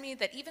surprised me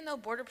that even though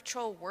Border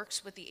Patrol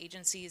works with the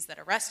agencies that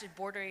arrested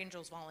Border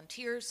Angels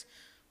volunteers,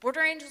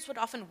 Border Angels would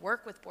often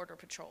work with Border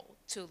Patrol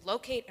to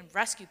locate and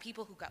rescue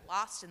people who got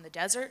lost in the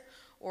desert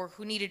or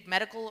who needed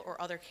medical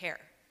or other care.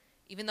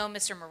 Even though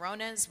Mr.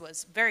 Morones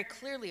was very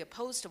clearly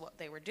opposed to what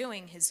they were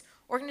doing, his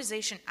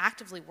organization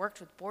actively worked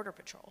with Border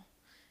Patrol.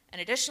 And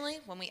additionally,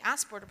 when we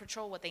asked Border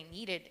Patrol what they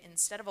needed,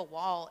 instead of a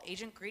wall,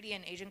 Agent Greedy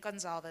and Agent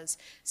Gonzalez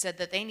said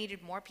that they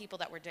needed more people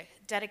that were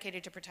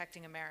dedicated to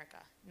protecting America,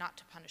 not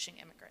to punishing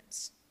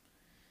immigrants.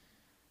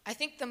 I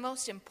think the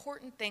most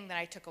important thing that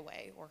I took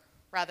away, or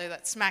rather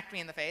that smacked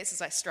me in the face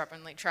as I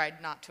stubbornly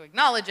tried not to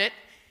acknowledge it,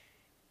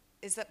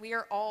 is that we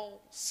are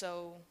all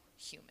so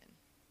human.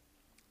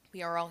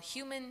 We are all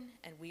human,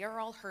 and we are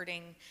all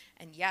hurting,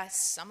 and yes,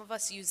 some of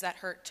us use that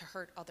hurt to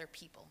hurt other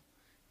people.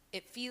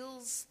 It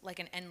feels like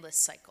an endless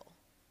cycle.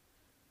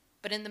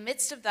 But in the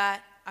midst of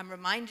that, I'm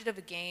reminded of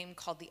a game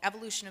called The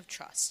Evolution of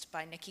Trust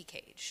by Nicky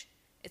Cage.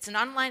 It's an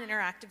online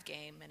interactive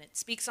game, and it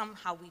speaks on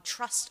how we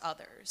trust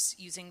others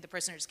using the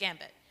Prisoner's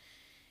Gambit.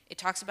 It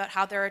talks about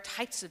how there are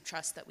types of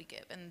trust that we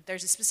give, and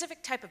there's a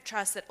specific type of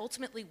trust that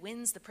ultimately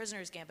wins the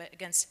Prisoner's Gambit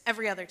against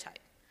every other type,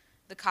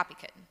 the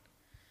copykitten.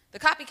 The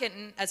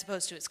copykitten, as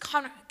opposed to its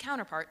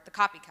counterpart, the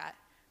copycat,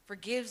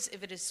 forgives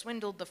if it is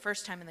swindled the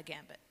first time in the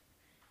gambit.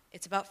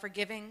 It's about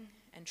forgiving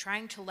and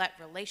trying to let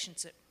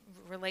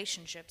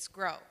relationships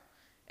grow,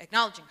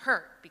 acknowledging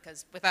hurt,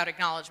 because without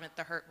acknowledgement,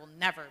 the hurt will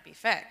never be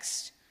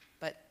fixed,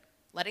 but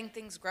letting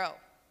things grow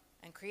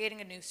and creating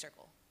a new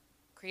circle,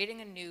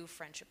 creating a new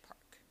Friendship Park.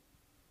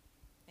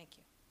 Thank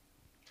you.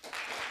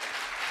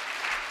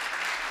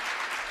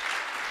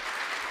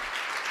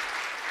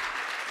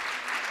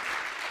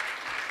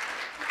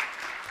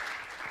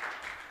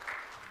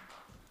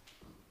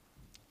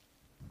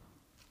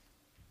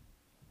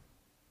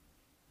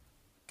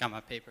 Got my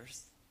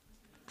papers.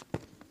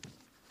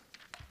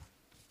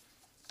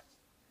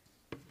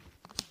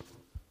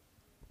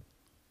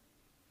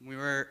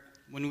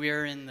 When we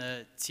were in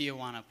the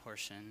Tijuana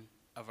portion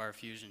of our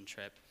fusion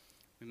trip,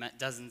 we met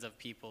dozens of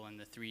people in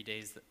the 3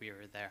 days that we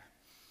were there.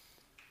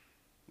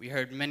 We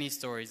heard many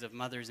stories of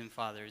mothers and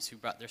fathers who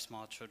brought their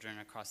small children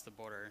across the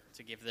border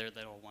to give their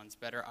little ones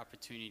better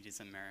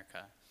opportunities in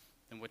America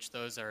than which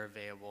those are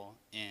available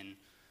in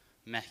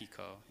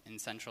Mexico, in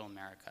Central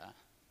America,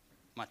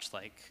 much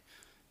like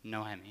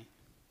Nohemi.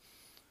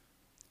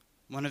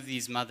 One of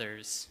these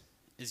mothers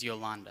is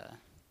Yolanda.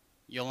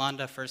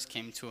 Yolanda first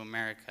came to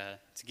America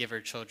to give her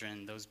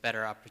children those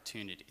better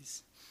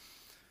opportunities.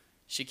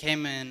 She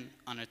came in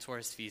on a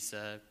tourist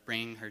visa,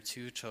 bringing her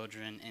 2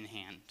 children in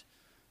hand.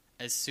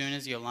 As soon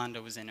as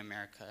Yolanda was in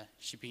America,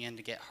 she began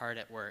to get hard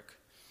at work.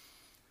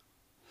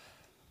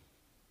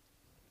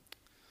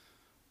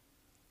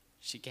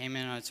 She came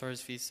in on a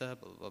tourist visa,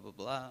 blah, blah, blah,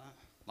 blah,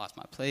 lost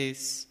my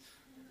place.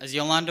 As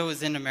Yolanda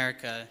was in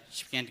America,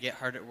 she began to get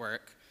hard at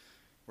work,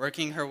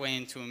 working her way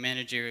into a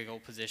managerial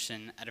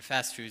position at a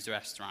fast food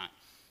restaurant.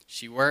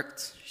 She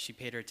worked, she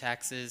paid her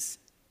taxes,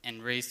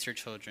 and raised her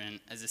children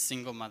as a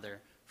single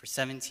mother for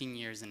 17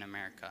 years in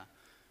America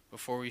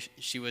before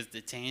she was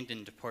detained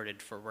and deported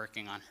for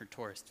working on her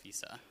tourist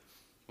visa,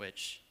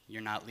 which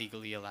you're not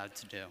legally allowed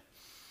to do.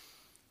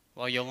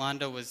 While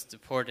Yolanda was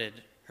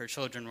deported, her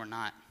children were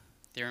not.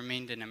 They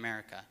remained in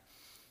America.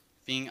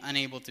 Being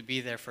unable to be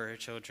there for her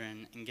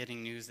children and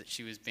getting news that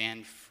she was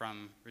banned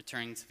from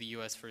returning to the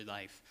U.S. for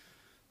life,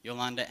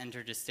 Yolanda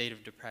entered a state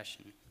of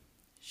depression.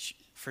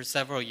 For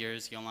several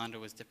years, Yolanda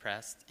was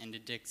depressed and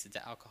addicted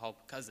to alcohol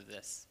because of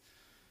this.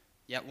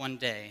 Yet one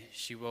day,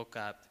 she woke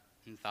up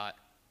and thought,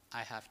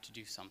 I have to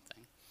do something.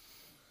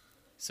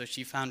 So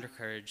she found her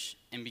courage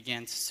and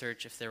began to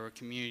search if there were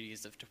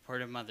communities of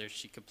deported mothers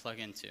she could plug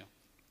into.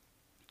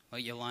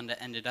 What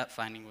Yolanda ended up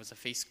finding was a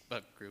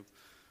Facebook group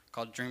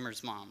called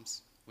Dreamers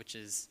Moms, which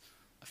is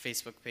a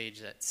Facebook page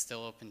that's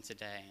still open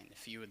today, and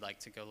if you would like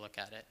to go look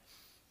at it,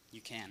 you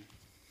can.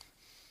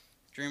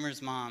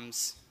 Dreamers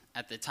Moms,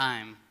 at the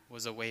time,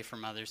 was a way for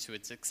mothers who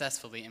had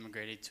successfully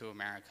immigrated to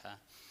America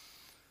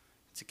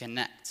to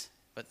connect,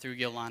 but through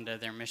Yolanda,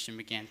 their mission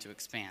began to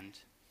expand.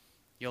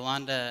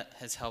 Yolanda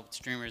has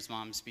helped Dreamers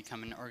Moms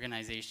become an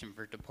organization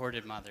for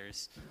deported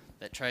mothers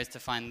that tries to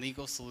find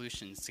legal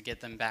solutions to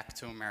get them back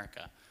to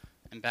America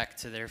and back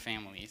to their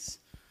families,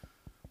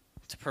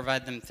 to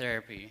provide them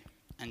therapy,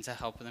 and to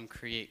help them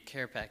create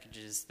care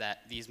packages that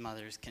these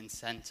mothers can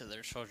send to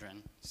their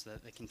children so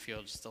that they can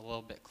feel just a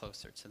little bit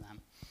closer to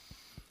them.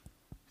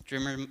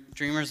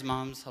 Dreamers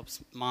Moms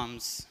helps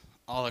moms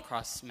all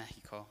across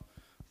Mexico,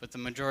 but the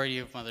majority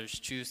of mothers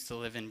choose to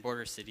live in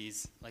border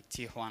cities like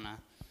Tijuana,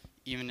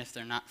 even if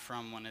they're not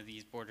from one of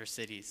these border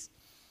cities.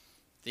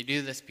 They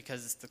do this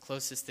because it's the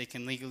closest they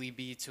can legally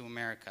be to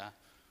America,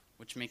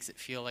 which makes it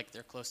feel like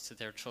they're close to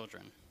their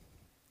children.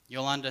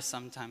 Yolanda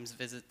sometimes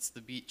visits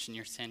the beach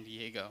near San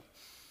Diego,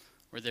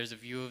 where there's a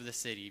view of the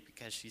city,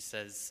 because she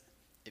says,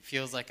 it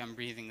feels like I'm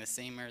breathing the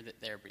same air that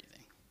they're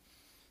breathing,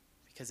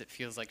 because it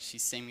feels like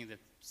she's breathing the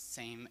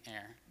same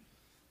air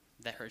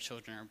that her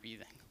children are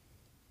breathing.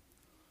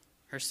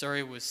 Her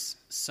story was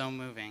so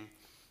moving.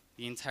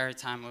 The entire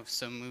time I was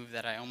so moved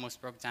that I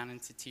almost broke down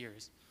into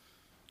tears.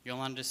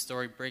 Yolanda's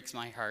story breaks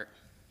my heart,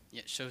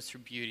 yet shows her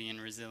beauty and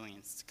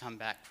resilience to come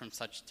back from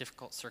such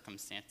difficult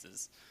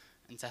circumstances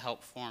and to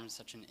help form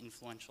such an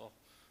influential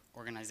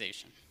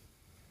organization.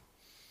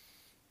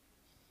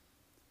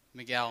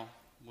 Miguel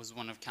was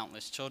one of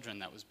countless children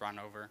that was brought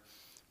over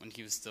when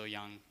he was still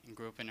young and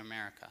grew up in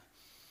America.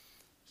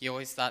 He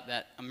always thought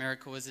that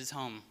America was his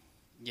home,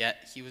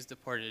 yet he was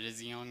deported as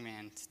a young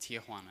man to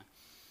Tijuana.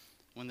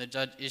 When the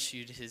judge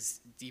issued his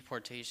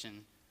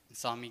deportation and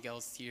saw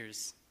Miguel's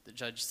tears, the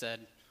judge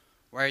said,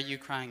 "Why are you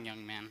crying,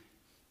 young man?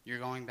 You're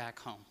going back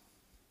home."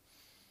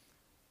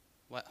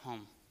 What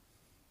home?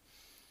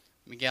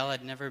 Miguel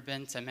had never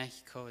been to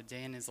Mexico a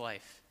day in his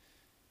life,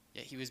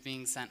 yet he was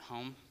being sent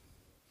home.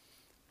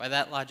 By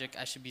that logic,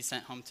 I should be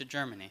sent home to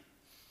Germany.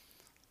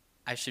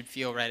 I should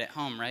feel right at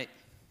home, right?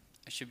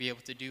 I should be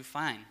able to do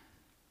fine.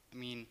 I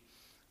mean,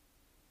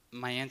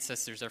 my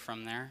ancestors are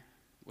from there,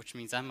 which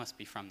means I must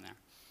be from there.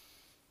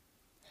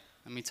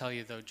 Let me tell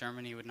you, though,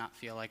 Germany would not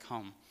feel like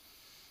home.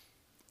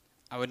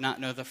 I would not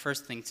know the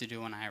first thing to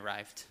do when I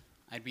arrived.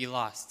 I'd be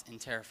lost and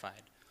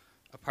terrified,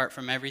 apart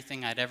from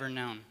everything I'd ever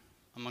known,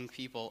 among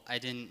people I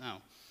didn't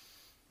know.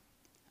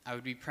 I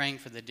would be praying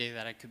for the day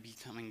that I could be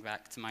coming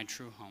back to my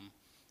true home,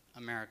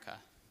 America.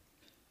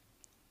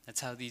 That's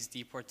how these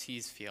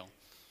deportees feel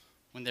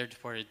when they're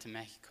deported to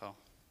Mexico.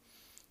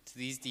 To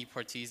these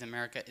deportees,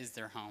 America is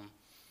their home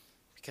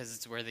because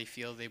it's where they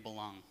feel they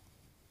belong.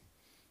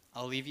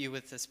 I'll leave you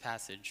with this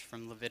passage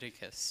from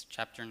Leviticus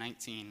chapter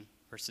 19,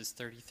 verses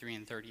 33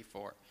 and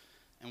 34,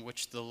 in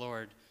which the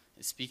Lord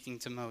is speaking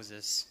to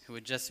Moses, who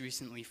had just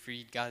recently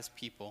freed God's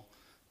people,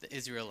 the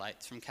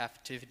Israelites, from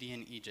captivity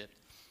in Egypt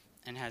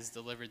and has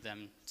delivered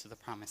them to the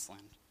promised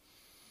land.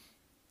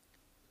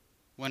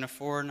 When a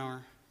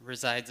foreigner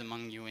resides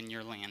among you in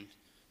your land,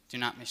 do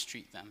not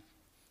mistreat them.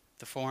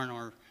 The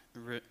foreigner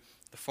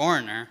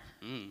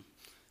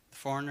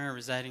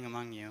residing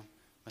among you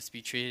must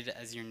be treated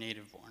as your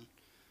native born.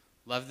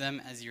 Love them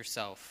as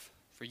yourself,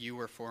 for you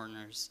were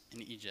foreigners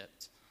in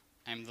Egypt.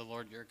 I am the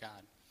Lord your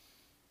God.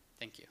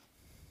 Thank you.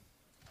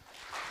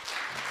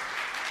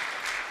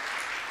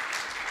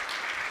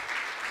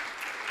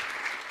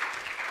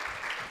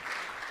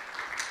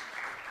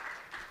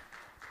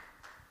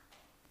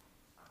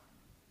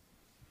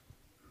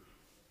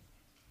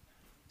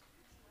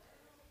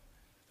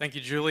 Thank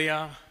you,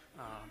 Julia,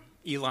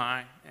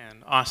 Eli,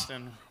 and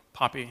Austin,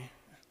 Poppy,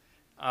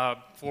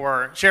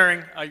 for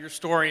sharing your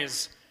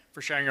stories,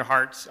 for sharing your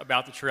hearts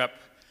about the trip.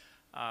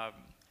 And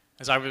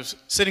as I was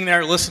sitting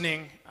there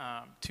listening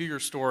to your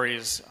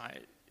stories,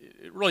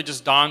 it really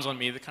just dawns on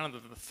me the kind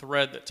of the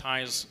thread that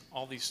ties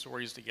all these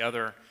stories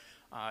together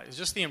is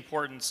just the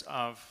importance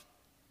of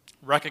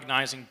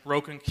recognizing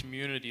broken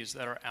communities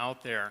that are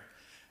out there.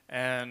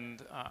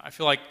 And I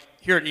feel like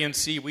here at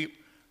ENC,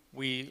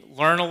 we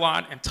learn a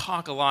lot and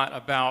talk a lot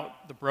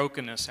about the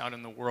brokenness out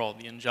in the world,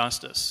 the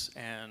injustice,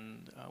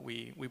 and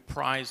we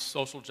prize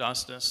social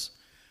justice.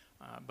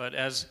 But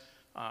as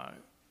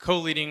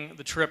co-leading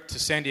the trip to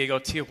San Diego,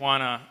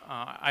 Tijuana,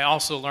 I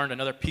also learned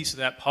another piece of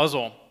that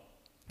puzzle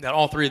that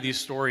all three of these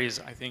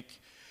stories, I think,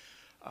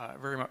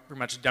 very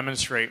much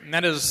demonstrate. And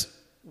that is,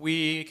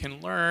 we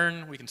can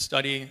learn, we can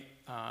study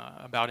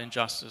about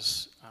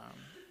injustice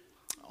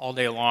all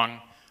day long,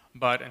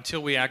 but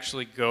until we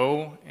actually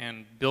go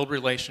and build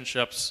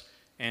relationships,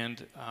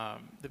 and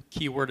the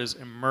key word is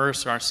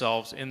immerse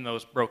ourselves in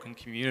those broken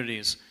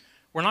communities,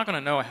 we're not going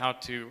to know how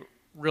to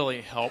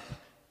really help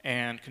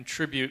and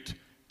contribute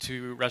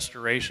to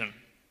restoration.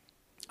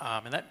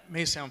 And that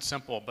may sound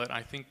simple, but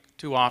I think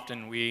too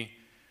often we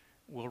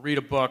will read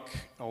a book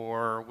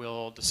or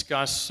we'll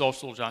discuss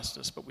social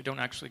justice, but we don't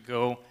actually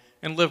go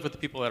and live with the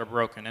people that are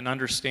broken and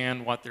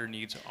understand what their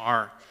needs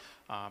are.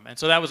 And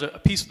so that was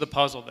a piece of the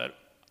puzzle that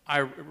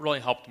really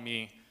helped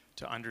me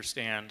to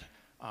understand,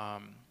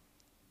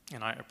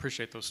 and I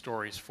appreciate those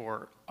stories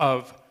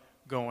of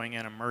going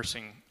and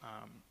immersing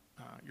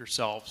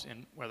yourselves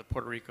in whether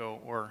Puerto Rico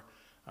or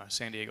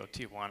San Diego,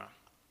 Tijuana.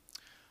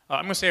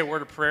 I'm going to say a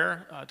word of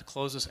prayer to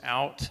close us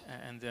out,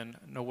 and then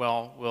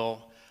Noel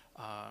will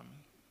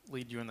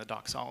lead you in the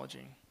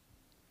doxology.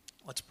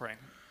 Let's pray.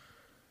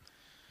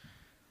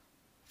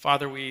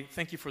 Father, we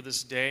thank you for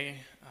this day,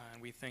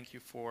 and we thank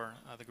you for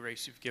the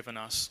grace you've given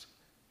us.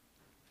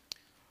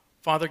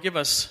 Father, give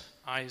us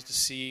eyes to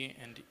see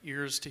and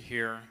ears to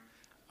hear,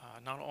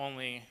 not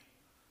only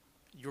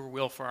your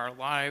will for our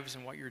lives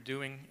and what you're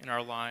doing in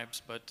our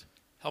lives, but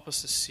help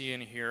us to see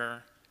and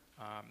hear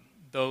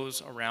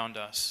those around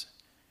us.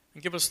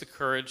 And give us the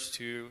courage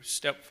to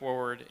step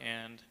forward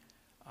and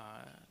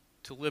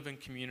to live in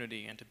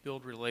community and to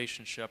build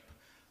relationship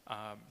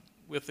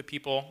with the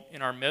people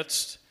in our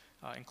midst,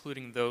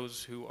 including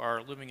those who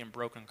are living in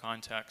broken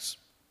contexts.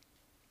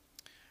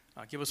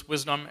 Give us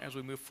wisdom as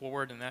we move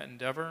forward in that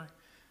endeavor.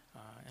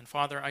 And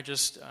Father, I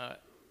just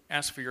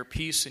ask for your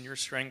peace and your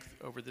strength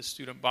over the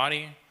student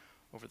body,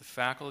 over the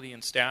faculty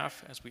and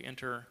staff as we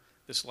enter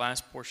this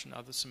last portion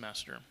of the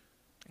semester.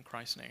 In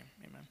Christ's name,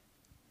 amen.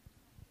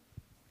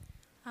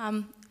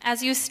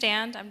 As you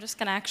stand, I'm just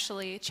going to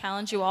actually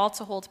challenge you all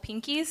to hold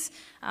pinkies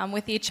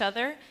with each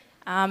other.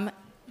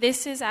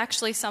 This is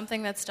actually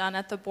something that's done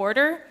at the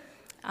border.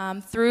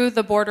 Through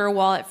the border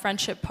wall at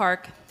Friendship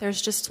Park,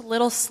 there's just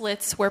little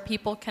slits where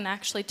people can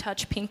actually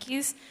touch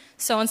pinkies.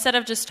 So instead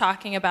of just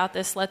talking about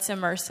this, let's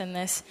immerse in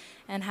this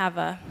and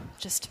have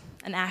just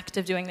an act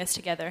of doing this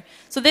together.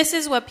 So this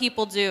is what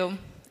people do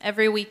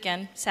every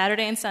weekend,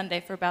 Saturday and Sunday,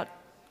 for about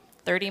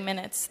 30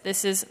 minutes.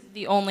 This is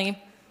the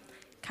only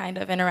kind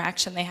of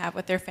interaction they have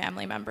with their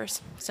family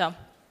members. So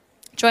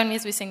join me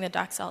as we sing the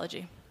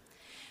doxology.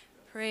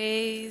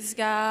 Praise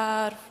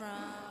God from